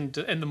were in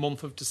the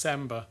month of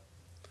December.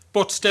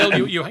 But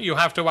still, you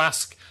have to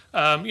ask,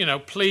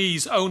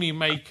 please only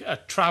make a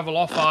travel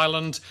off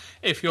island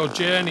if your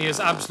journey is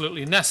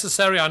absolutely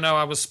necessary. I know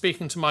I was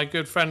speaking to my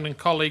good friend and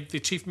colleague, the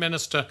Chief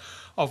Minister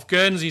of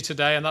Guernsey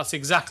today, and that's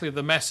exactly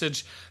the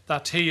message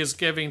that he is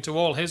giving to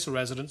all his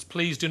residents.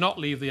 Please do not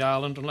leave the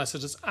island unless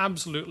it is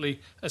absolutely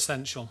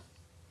essential.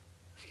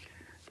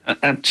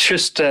 And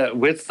just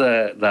with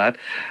that,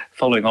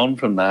 following on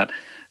from that,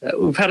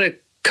 we've had a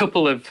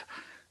couple of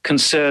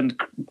concerned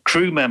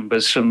crew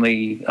members from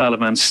the Isle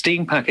of Man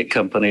Steam Packet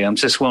Company. I'm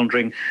just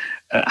wondering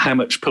how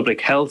much public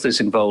health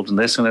is involved in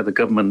this. I know the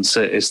government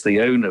is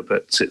the owner,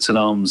 but it's an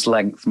arm's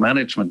length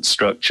management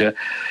structure.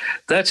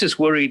 They're just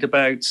worried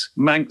about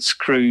Manx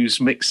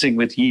crews mixing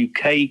with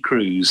UK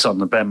crews on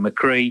the Ben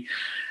Macree,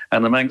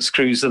 and the Manx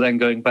crews are then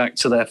going back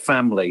to their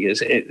family.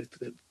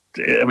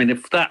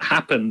 If that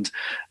happened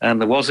and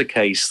there was a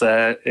case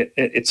there,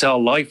 it's our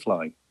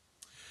lifeline.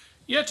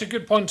 Yeah, it's a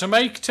good point to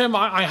make, Tim.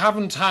 I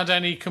haven't had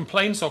any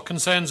complaints or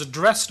concerns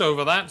addressed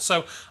over that,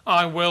 so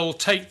I will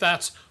take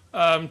that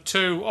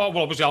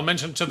obviously I'll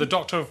mention to the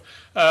Doctor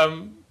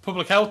of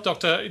Public Health,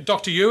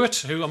 Dr. Hewitt,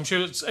 who I'm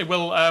sure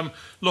will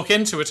look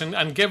into it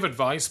and give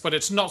advice, but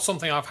it's not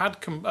something I've had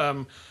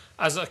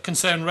as a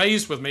concern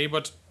raised with me,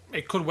 but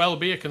it could well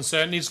be a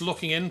concern, needs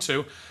looking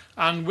into,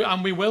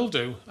 and we will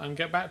do, and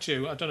get back to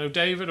you. I don't know,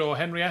 David or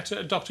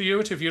Henrietta, Dr.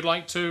 Hewitt, if you'd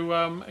like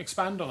to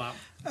expand on that.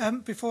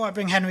 Before I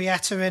bring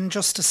Henrietta in,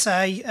 just to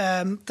say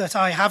that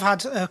I have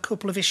had a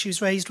couple of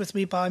issues raised with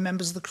me by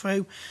members of the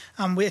crew,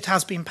 and it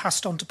has been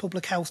passed on to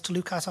Public Health to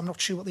look at. I'm not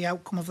sure what the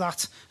outcome of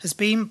that has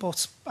been,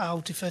 but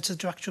I'll defer to the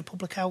Director of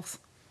Public Health.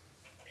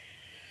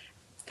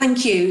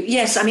 Thank you.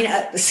 Yes, I mean,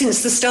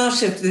 since the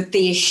start of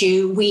the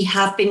issue, we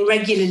have been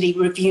regularly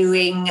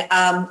reviewing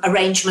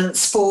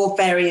arrangements for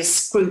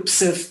various groups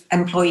of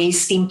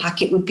employees. Steam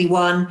Packet would be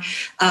one,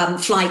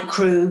 flight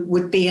crew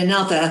would be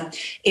another,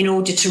 in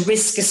order to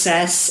risk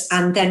assess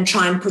and then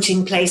try and put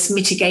in place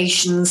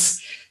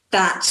mitigations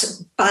that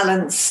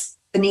balance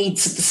the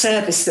needs of the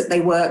service that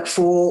they work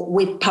for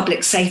with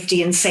public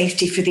safety and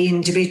safety for the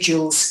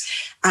individuals.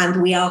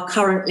 And we are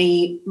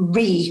currently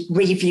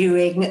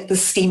reviewing the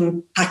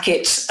Steam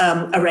Packet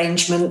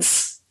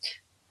arrangements.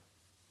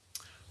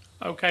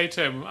 Okay,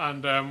 Tim,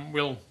 and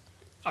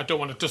I don't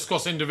want to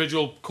discuss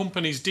individual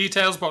companies'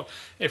 details, but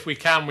if we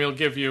can, we'll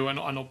give you an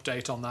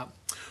update on that.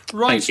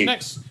 Right,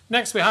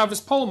 next we have is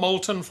Paul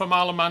Moulton from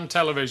Isle of Man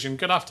Television.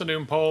 Good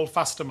afternoon, Paul.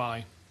 Fast am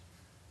I.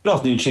 Good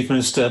afternoon, Chief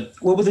Minister.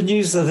 Well, with the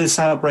news of this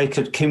outbreak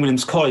at King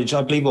William's College,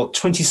 I believe,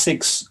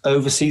 26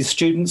 overseas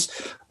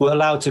students were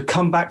allowed to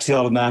come back to the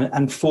Isle of Man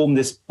and form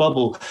this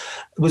bubble.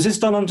 Was this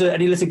done under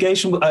any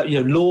litigation,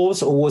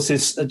 laws, or was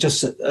this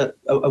just a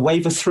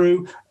waiver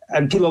through?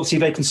 And people obviously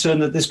very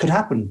concerned that this could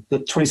happen,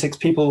 that 26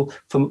 people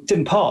from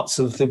different parts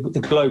of the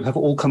globe have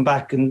all come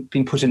back and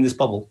been put in this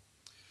bubble.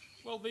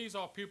 Well, these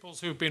are pupils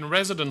who've been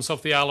residents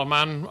of the Isle of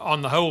Man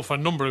on the whole for a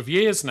number of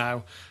years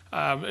now.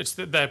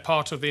 They're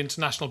part of the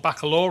International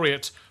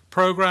Baccalaureate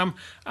programme,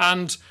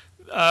 and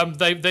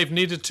they've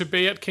needed to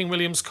be at King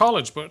William's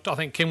College, but I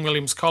think King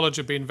William's College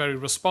have been very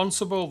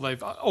responsible.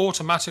 They've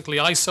automatically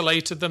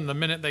isolated them the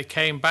minute they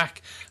came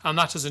back, and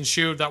that has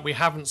ensured that we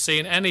haven't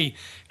seen any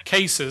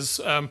cases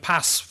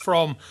pass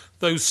from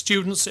those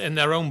students in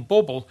their own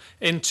bubble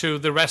into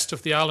the rest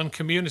of the island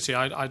community.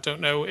 I don't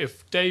know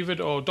if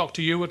David or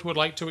Dr. Hewitt would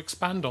like to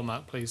expand on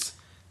that, please.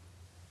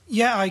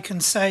 Yeah, I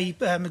can say,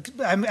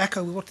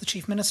 echo what the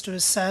Chief Minister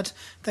has said.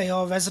 They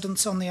are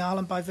residents on the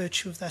island by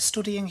virtue of their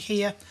studying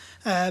here.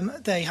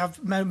 They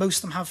have, most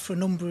of them have for a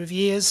number of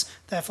years,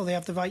 therefore they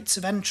have the rights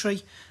of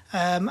entry.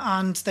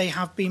 And they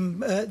have been,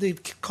 the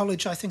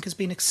college, I think, has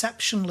been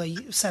exceptionally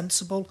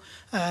sensible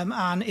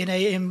and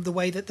in the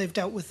way that they've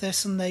dealt with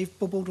this, and they've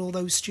bubbled all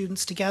those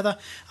students together.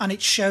 And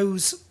it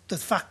shows the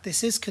fact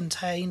this is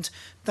contained,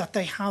 that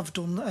they have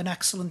done an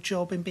excellent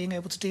job in being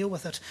able to deal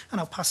with it. And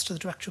I'll pass to the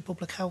Director of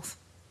Public Health.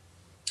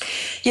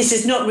 Yes,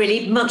 there's not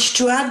really much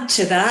to add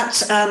to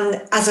that.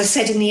 As I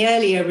said in the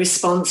earlier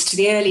response to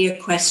the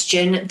earlier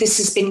question, this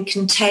has been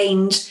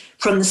contained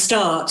from the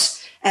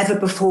start, ever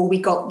before we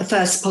got the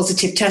first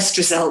positive test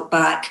result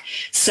back.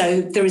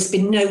 So there has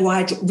been no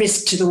wide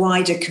risk to the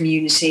wider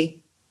community.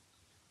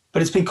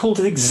 But it's been called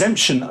an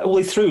exemption all the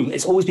way through.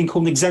 It's always been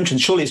called an exemption.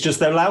 Surely it's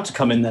just they're allowed to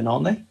come in then,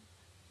 aren't they?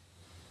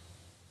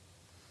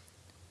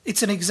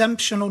 It's an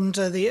exemption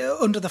under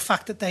the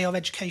fact that they are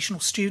educational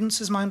students,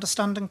 is my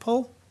understanding,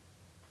 Paul.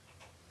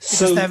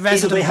 So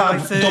either they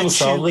have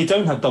domicile or they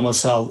don't have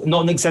domicile.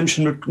 Not an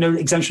exemption, no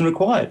exemption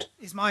required.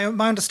 My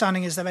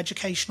understanding is they're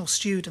educational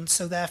students,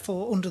 so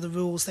therefore under the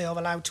rules they are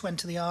allowed to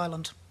enter the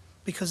island,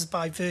 because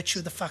by virtue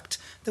of the fact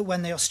that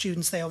when they are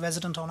students they are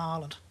resident on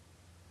Ireland.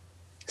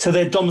 So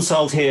they're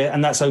domiciled here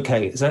and that's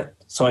okay, is that?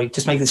 Sorry,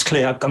 just make this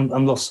clear,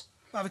 I'm lost.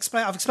 I've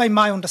explained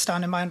my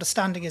understanding. My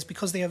understanding is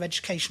because they are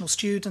educational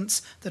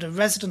students that are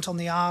resident on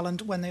the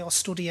island, when they are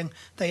studying,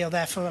 they are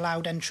therefore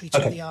allowed entry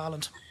to the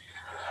island.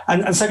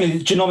 And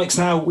secondly, genomics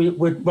now,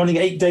 we're running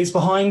 8 days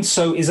behind.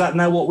 So is that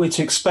now what we're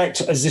to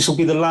expect, as this will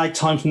be the lag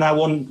time from now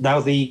on?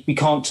 Now we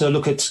can't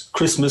look at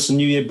Christmas and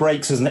New Year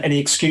breaks as any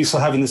excuse for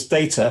having this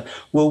data.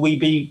 Will we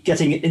be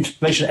getting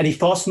information any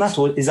faster than that,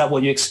 or is that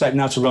what you expect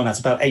now to run at,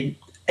 about eight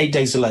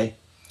days delay?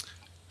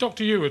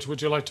 Dr. Hewitt,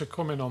 would you like to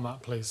come in on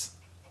that, please?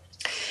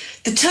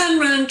 The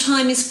turnaround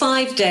time is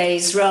 5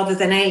 days rather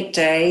than 8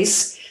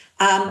 days.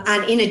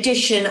 And in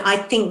addition, I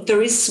think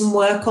there is some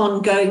work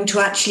ongoing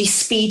to actually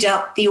speed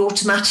up the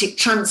automatic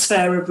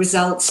transfer of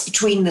results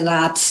between the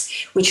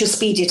labs, which will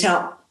speed it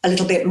up a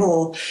little bit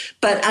more.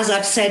 But as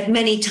I've said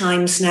many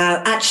times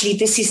now, actually,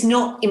 this is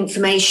not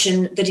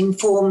information that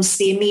informs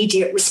the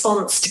immediate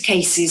response to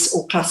cases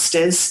or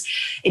clusters.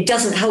 It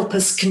doesn't help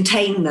us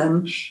contain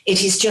them.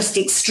 It is just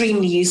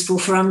extremely useful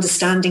for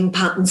understanding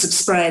patterns of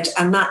spread,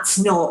 and that's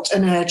not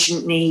an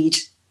urgent need.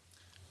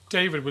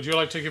 David, would you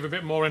like to give a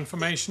bit more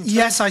information?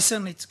 Yes, I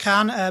certainly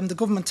can. The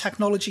Government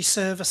Technology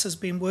Service has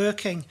been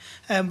working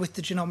with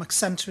the Genomics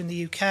Centre in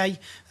the UK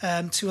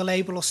to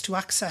enable us to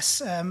access,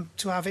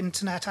 to have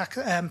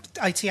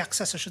IT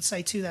access, I should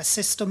say, to their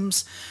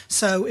systems.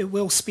 So it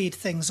will speed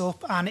things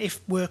up, and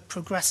if work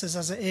progresses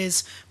as it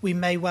is, we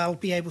may well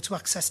be able to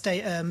access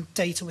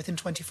data within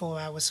 24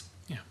 hours.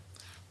 Yeah,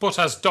 but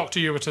as Dr.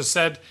 Hewitt has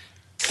said,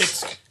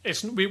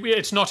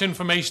 it's not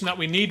information that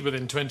we need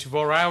within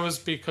 24 hours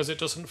because it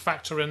doesn't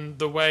factor in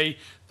the way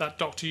that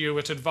Dr.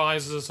 Hewitt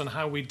advises and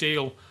how we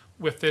deal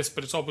with this,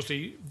 but it's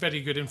obviously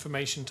very good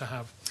information to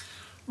have.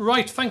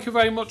 Right, thank you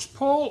very much,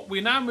 Paul. We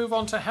now move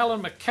on to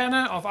Helen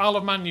McKenna of Isle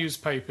of Man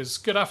Newspapers.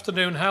 Good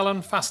afternoon,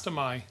 Helen. Fast am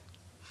I.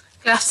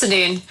 Good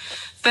afternoon.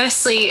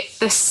 Firstly,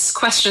 this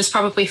question is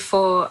probably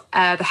for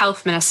the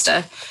Health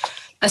Minister.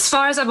 As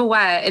far as I'm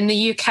aware, in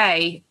the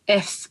UK,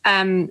 if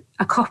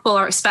a couple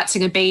are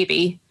expecting a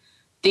baby,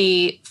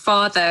 the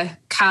father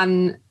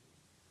can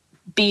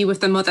be with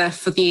the mother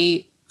for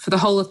the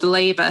whole of the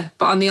labour.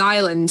 But on the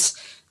island,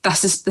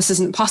 this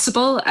isn't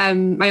possible.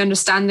 My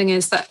understanding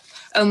is that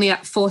only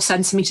at 4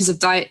 centimetres of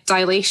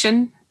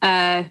dilation,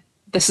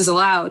 this is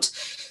allowed.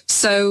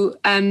 So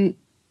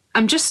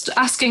I'm just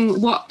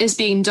asking what is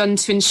being done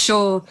to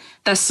ensure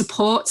there's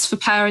supports for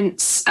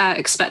parents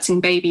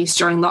expecting babies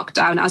during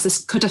lockdown, as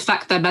this could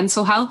affect their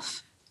mental health.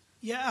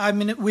 Yeah, I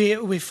mean,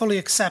 we fully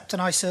accept,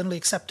 and I certainly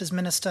accept as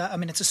Minister, I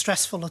mean, it's a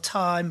stressful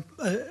time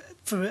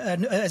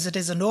as it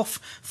is enough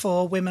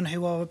for women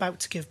who are about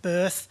to give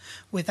birth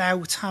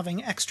without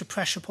having extra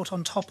pressure put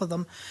on top of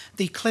them.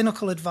 The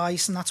clinical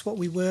advice, and that's what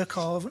we work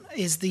on,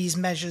 is these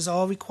measures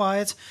are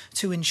required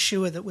to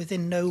ensure that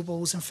within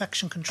Noble's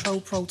infection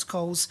control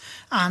protocols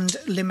and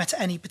limit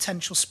any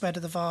potential spread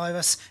of the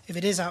virus if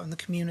it is out in the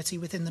community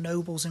within the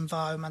Noble's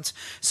environment.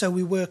 So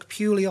we work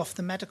purely off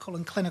the medical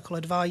and clinical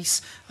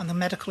advice, and the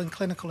medical and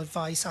clinical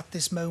advice at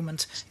this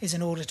moment is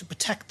in order to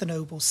protect the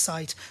Noble's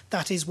site.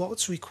 That is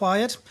what's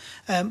required.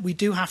 We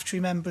do have to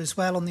remember as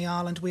well, on the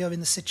island, we are in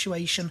the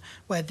situation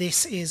where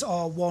this is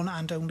our one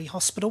and only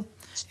hospital.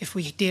 If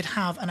we did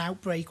have an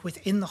outbreak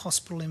within the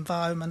hospital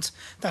environment,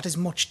 that is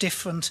much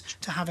different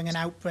to having an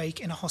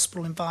outbreak in a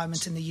hospital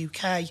environment in the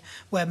UK,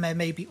 where there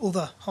may be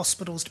other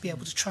hospitals to be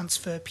able to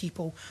transfer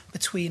people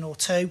between or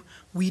to.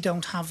 We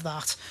don't have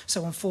that.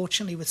 So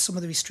unfortunately, with some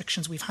of the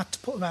restrictions we've had to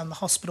put around the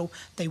hospital,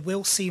 they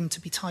will seem to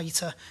be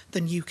tighter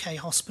than UK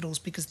hospitals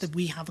because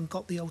we haven't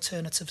got the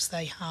alternatives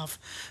they have.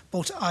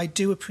 But I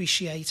do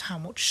appreciate how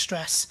much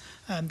stress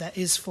there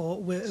is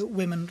for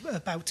women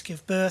about to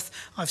give birth.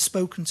 I've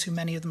spoken to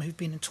many of them who've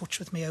been in touch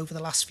with me over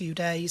the last few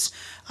days,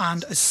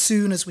 and as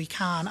soon as we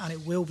can, and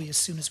it will be as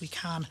soon as we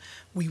can,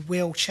 we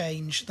will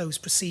change those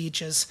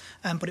procedures,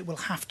 but it will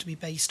have to be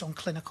based on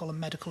clinical and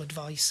medical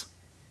advice.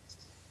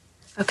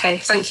 Okay,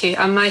 thank you.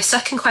 And my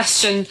second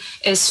question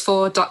is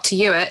for Dr.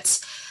 Hewitt.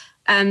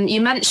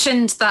 You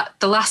mentioned that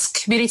the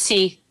last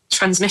community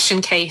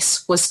transmission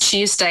case was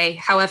Tuesday.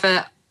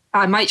 However,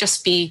 I might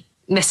just be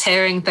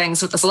mishearing things.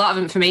 There's a lot of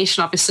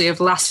information, obviously, over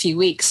the last few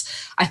weeks.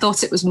 I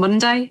thought it was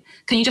Monday.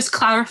 Can you just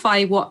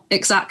clarify what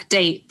exact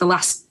date the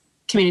last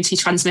community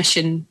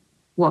transmission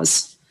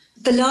was?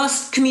 The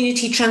last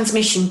community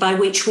transmission, by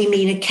which we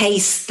mean a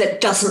case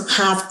that doesn't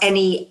have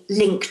any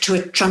link to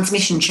a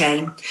transmission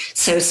chain,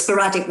 so a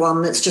sporadic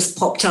one that's just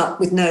popped up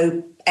with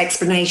no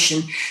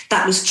explanation,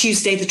 that was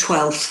Tuesday the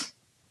 12th.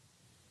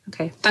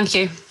 Okay, thank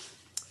you.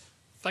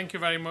 Thank you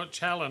very much,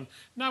 Helen.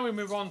 Now we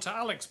move on to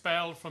Alex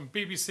Bell from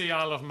BBC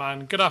Isle of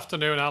Man. Good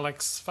afternoon,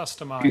 Alex. Fast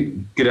am I.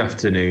 Good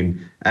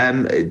afternoon.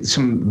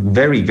 Some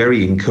very,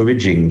 very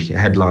encouraging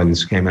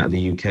headlines came out of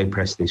the UK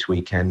press this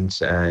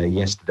weekend.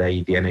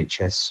 Yesterday, the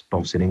NHS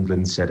boss in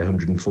England said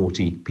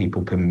 140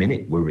 people per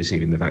minute were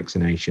receiving the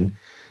vaccination.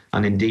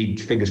 And indeed,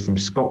 figures from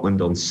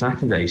Scotland on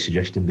Saturday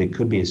suggested that it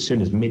could be as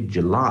soon as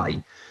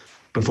mid-July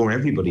before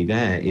everybody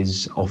there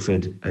is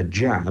offered a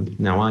jab.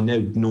 Now, I know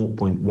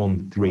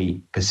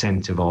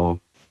 0.13% of our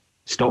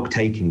stock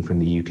taking from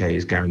the UK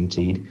is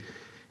guaranteed.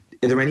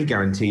 Are there any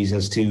guarantees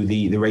as to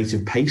the rate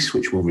of pace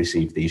which will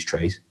receive these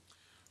trays?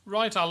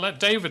 Right, I'll let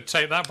David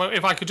take that, but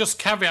if I could just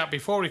caveat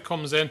before he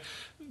comes in,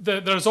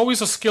 there's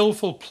always a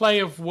skillful play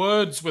of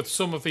words with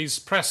some of these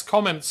press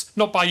comments,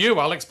 not by you,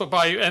 Alex, but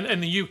by in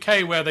the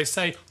UK, where they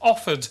say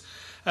offered.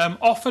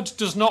 Offered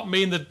does not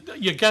mean that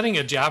you're getting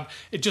a jab.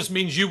 It just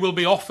means you will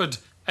be offered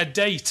a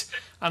date.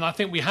 And I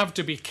think we have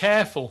to be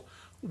careful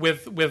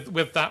with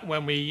that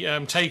when we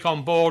take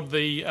on board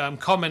the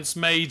comments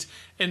made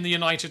in the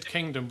United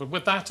Kingdom. But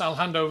with that, I'll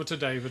hand over to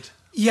David.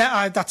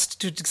 Yeah, that's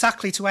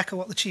exactly to echo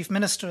what the Chief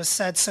Minister has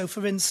said. So,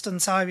 for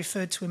instance, I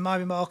referred to in my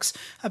remarks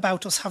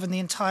about us having the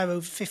entire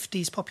over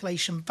 50s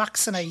population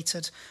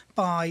vaccinated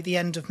by the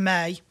end of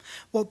May.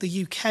 What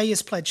the UK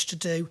has pledged to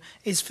do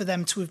is for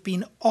them to have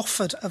been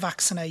offered a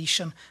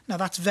vaccination. Now,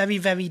 that's very,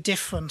 very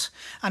different.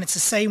 And it's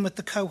the same with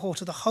the cohort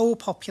of the whole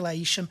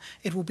population.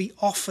 It will be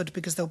offered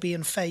because they'll be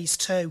in phase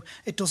 2.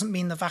 It doesn't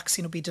mean the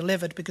vaccine will be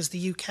delivered because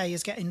the UK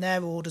is getting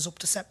their orders up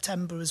to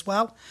September as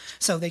well.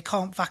 So they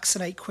can't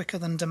vaccinate quicker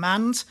than demand.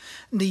 demand.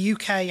 The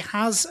UK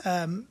has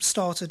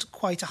started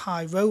quite a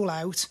high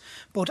rollout,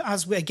 but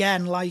as we,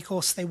 again, like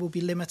us, they will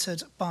be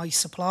limited by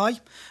supply.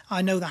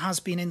 I know there has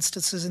been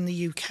instances in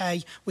the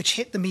UK which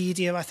hit the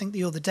media, I think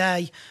the other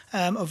day,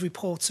 of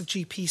reports of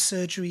GP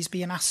surgeries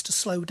being asked to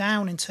slow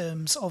down in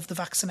terms of the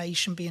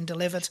vaccination being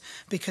delivered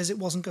because it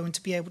wasn't going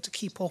to be able to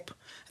keep up.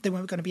 They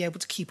weren't going to be able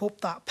to keep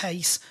up that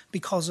pace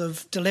because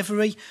of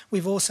delivery.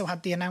 We've also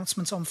had the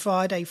announcement on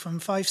Friday from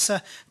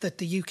Pfizer that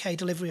the UK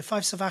delivery of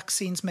Pfizer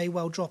vaccines may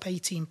well drop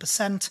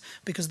 18%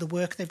 because of the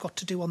work they've got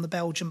to do on the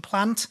Belgian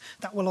plant.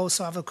 That will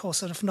also have, of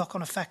course, a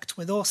knock-on effect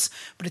with us.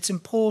 But it's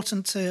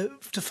important to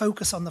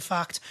focus on the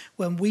fact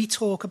when we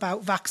talk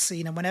about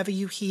vaccine, and whenever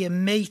you hear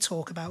me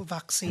talk about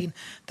vaccine,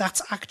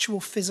 that's actual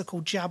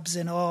physical jabs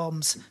in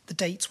arms, the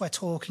dates we're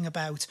talking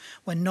about.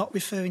 We're not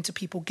referring to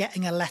people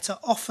getting a letter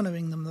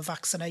offering them the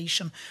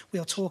vaccination. We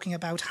are talking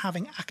about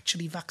having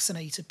actually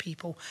vaccinated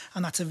people,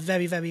 and that's a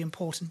very, very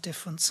important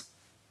difference.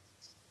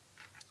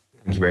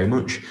 Thank you very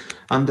much.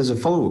 And as a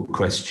follow-up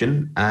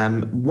question,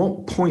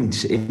 what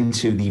point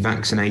into the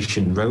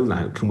vaccination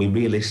rollout can we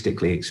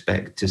realistically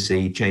expect to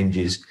see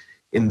changes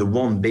in the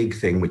one big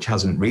thing which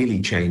hasn't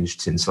really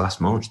changed since last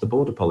March, the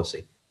border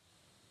policy?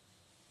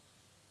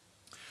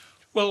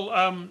 Well,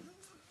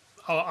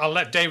 I'll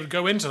let David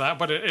go into that,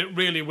 but it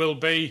really will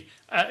be,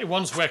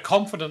 once we're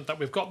confident that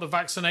we've got the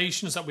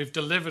vaccinations, that we've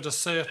delivered a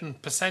certain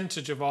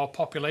percentage of our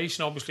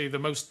population, obviously the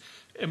most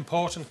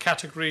important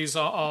categories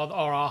are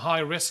our high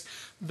risk,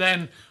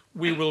 then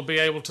we will be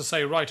able to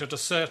say, right, at a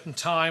certain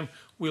time,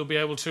 we'll be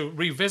able to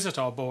revisit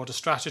our border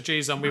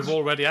strategies, and we've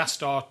already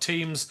asked our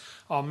teams,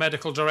 our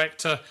medical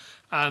director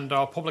and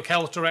our public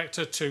health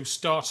director to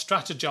start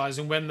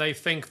strategising when they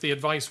think the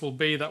advice will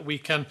be that we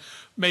can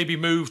maybe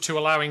move to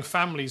allowing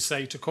families,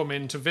 say, to come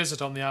in to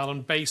visit on the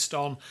island based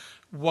on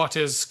what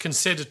is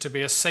considered to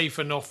be a safe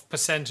enough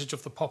percentage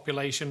of the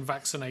population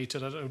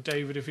vaccinated. I don't know,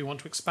 David, if you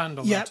want to expand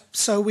on that. Yeah,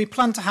 so we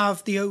plan to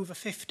have the over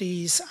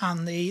 50s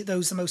and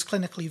those the most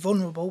clinically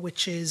vulnerable,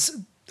 which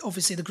is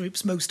obviously the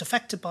groups most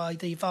affected by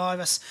the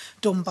virus,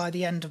 done by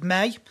the end of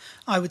May.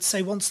 I would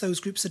say once those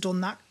groups are done,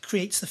 that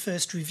creates the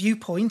first review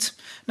point.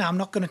 Now, I'm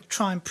not going to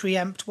try and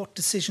preempt what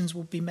decisions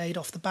will be made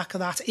off the back of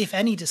that, if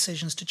any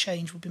decisions to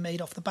change will be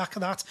made off the back of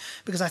that,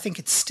 because I think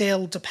it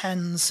still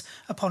depends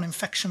upon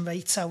infection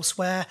rates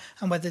elsewhere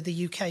and whether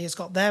the UK has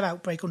got their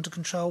outbreak under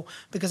control,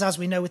 because as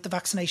we know with the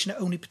vaccination, it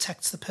only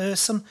protects the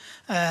person.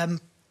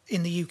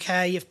 In the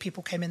UK, if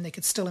people came in, they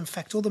could still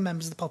infect other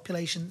members of the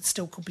population that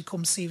still could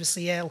become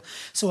seriously ill.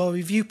 So our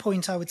review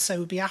point, I would say,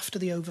 would be after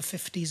the over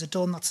 50s are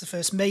done. That's the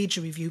first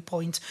major review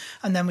point.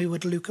 And then we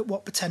would look at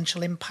what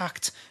potential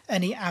impact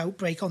any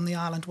outbreak on the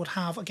island would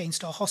have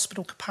against our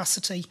hospital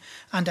capacity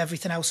and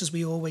everything else, as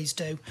we always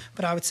do.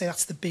 But I would say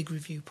that's the big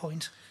review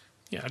point.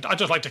 Yeah, I'd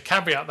just like to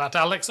caveat that,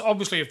 Alex.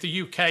 Obviously, if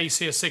the UK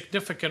see a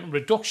significant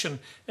reduction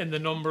in the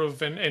number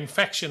of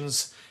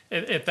infections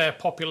in their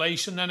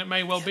population, then it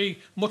may well be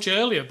much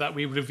earlier that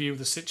we review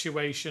the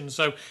situation.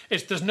 So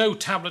there's no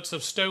tablets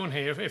of stone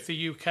here. If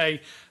the UK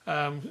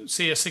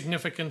see a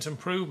significant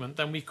improvement,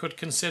 then we could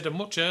consider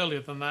much earlier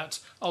than that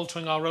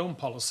altering our own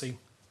policy.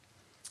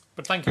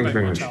 But thank you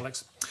very much,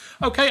 Alex.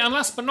 OK, and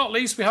last but not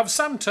least, we have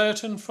Sam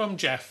Turton from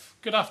Jeff.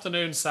 Good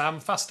afternoon, Sam.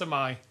 Fastyr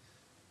mie.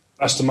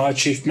 Fastyr mie,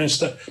 Chief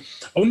Minister.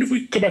 I wonder if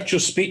we could go back to your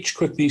speech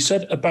quickly. You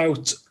said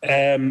about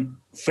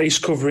face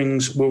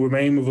coverings will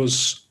remain with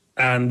us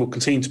and will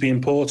continue to be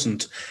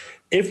important.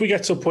 If we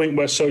get to a point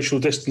where social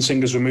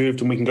distancing is removed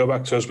and we can go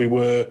back to as we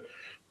were,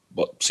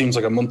 what seems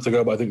like a month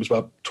ago, but I think it was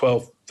about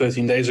 12,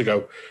 13 days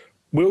ago,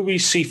 will we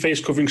see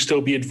face coverings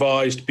still be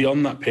advised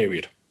beyond that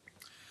period?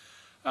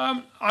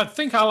 I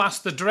think I'll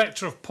ask the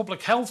Director of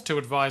Public Health to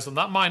advise on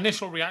that. My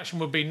initial reaction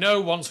would be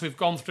no once we've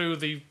gone through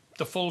the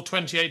full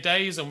 28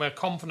 days and we're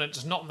confident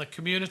it's not in the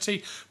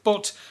community.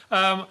 But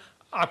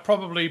I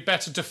probably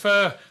better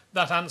defer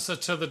that answer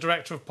to the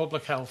Director of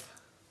Public Health.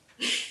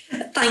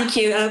 Thank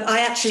you. I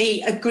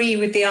actually agree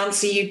with the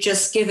answer you've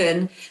just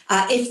given.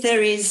 If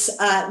there is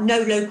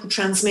no local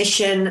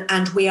transmission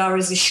and we are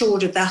as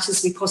assured of that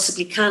as we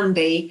possibly can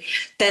be,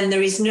 then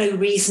there is no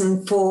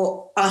reason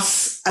for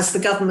us as the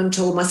government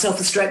or myself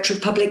as Director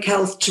of Public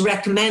Health to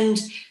recommend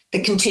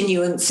the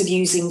continuance of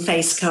using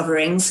face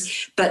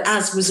coverings. But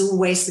as was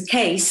always the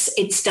case,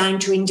 it's down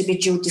to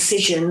individual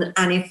decision.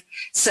 And if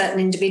certain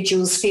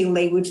individuals feel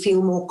they would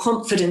feel more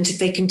confident if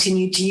they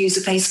continued to use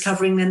a face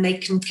covering, then they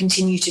can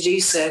continue to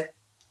do so.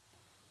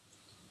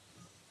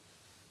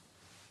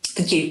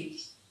 Thank you.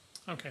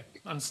 OK.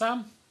 And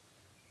Sam?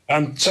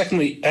 And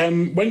secondly,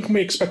 when can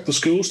we expect the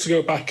schools to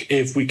go back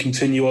if we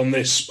continue on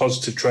this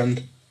positive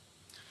trend?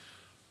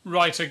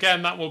 Right,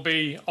 again, that will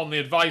be on the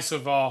advice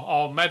of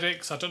our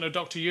medics. I don't know,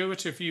 Dr.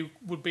 Hewitt, if you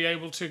would be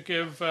able to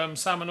give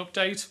Sam an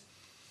update.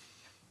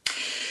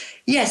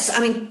 Yes, I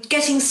mean,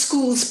 getting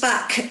schools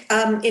back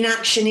in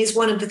action is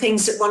one of the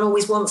things that one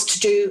always wants to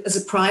do as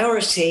a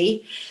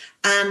priority.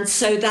 And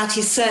so that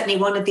is certainly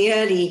one of the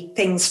early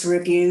things for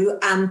review,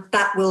 and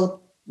that will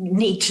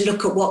need to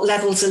look at what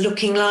levels are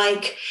looking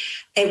like.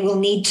 It will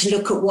need to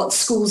look at what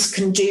schools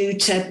can do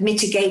to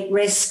mitigate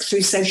risk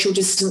through social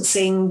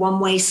distancing,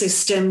 one-way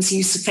systems,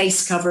 use of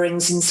face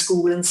coverings in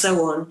school and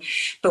so on.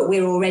 But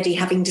we're already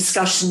having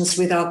discussions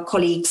with our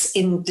colleagues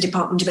in the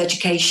Department of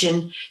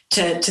Education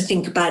to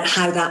think about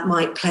how that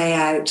might play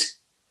out.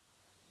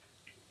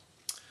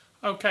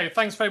 Okay,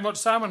 thanks very much,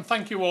 Sam, and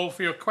thank you all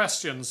for your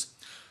questions.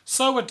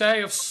 So a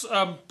day of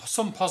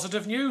some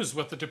positive news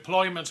with the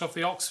deployment of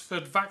the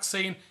Oxford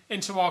vaccine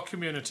into our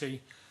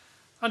community.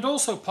 And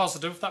also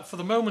positive that for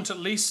the moment at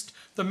least,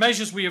 the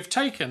measures we have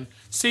taken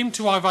seem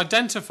to have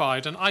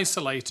identified and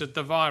isolated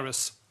the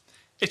virus.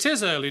 It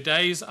is early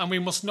days and we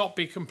must not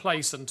be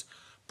complacent,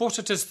 but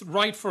it is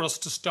right for us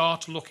to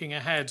start looking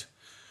ahead.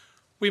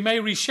 We may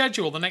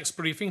reschedule the next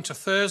briefing to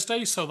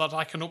Thursday so that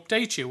I can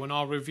update you on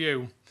our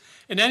review.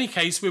 In any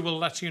case, we will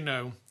let you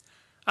know.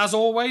 As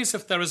always,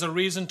 if there is a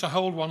reason to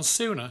hold one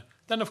sooner,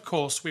 then of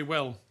course we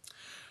will.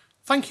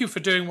 Thank you for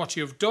doing what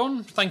you have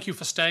done. Thank you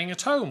for staying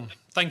at home.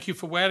 Thank you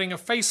for wearing a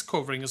face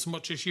covering as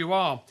much as you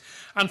are.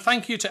 And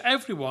thank you to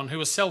everyone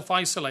who is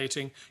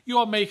self-isolating. You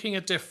are making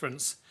a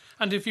difference.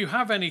 And if you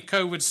have any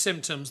COVID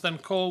symptoms, then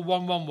call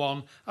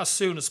 111 as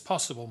soon as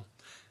possible.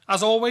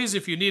 As always,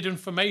 if you need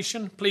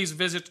information, please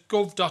visit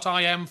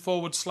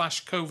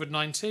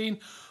gov.im/COVID-19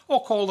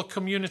 or call the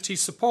community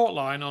support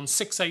line on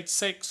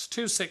 686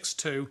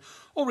 262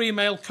 or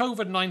email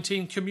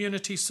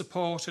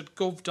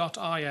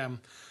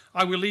covid19communitysupport@gov.im.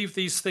 I will leave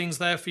these things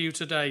there for you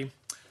today.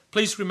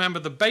 Please remember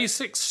the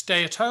basics,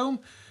 stay at home.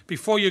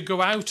 Before you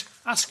go out,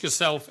 ask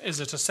yourself,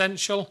 is it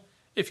essential?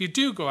 If you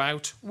do go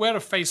out, wear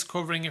a face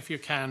covering if you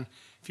can.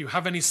 If you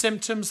have any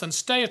symptoms, then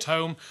stay at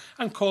home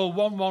and call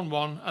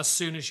 111 as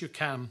soon as you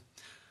can.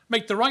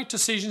 Make the right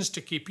decisions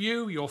to keep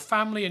you, your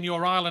family and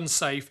your island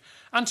safe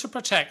and to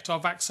protect our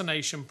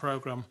vaccination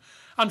programme.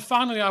 And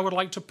finally, I would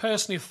like to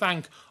personally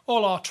thank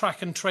all our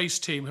track and trace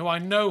team who I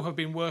know have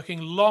been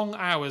working long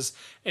hours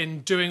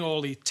in doing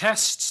all the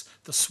tests,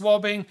 the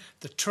swabbing,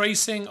 the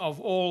tracing of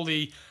all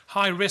the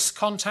high-risk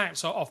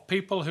contacts of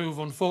people who've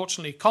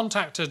unfortunately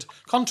contracted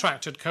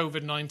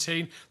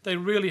COVID-19. They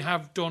really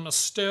have done a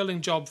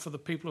sterling job for the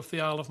people of the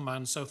Isle of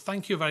Man. So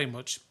thank you very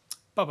much.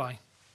 Bye-bye.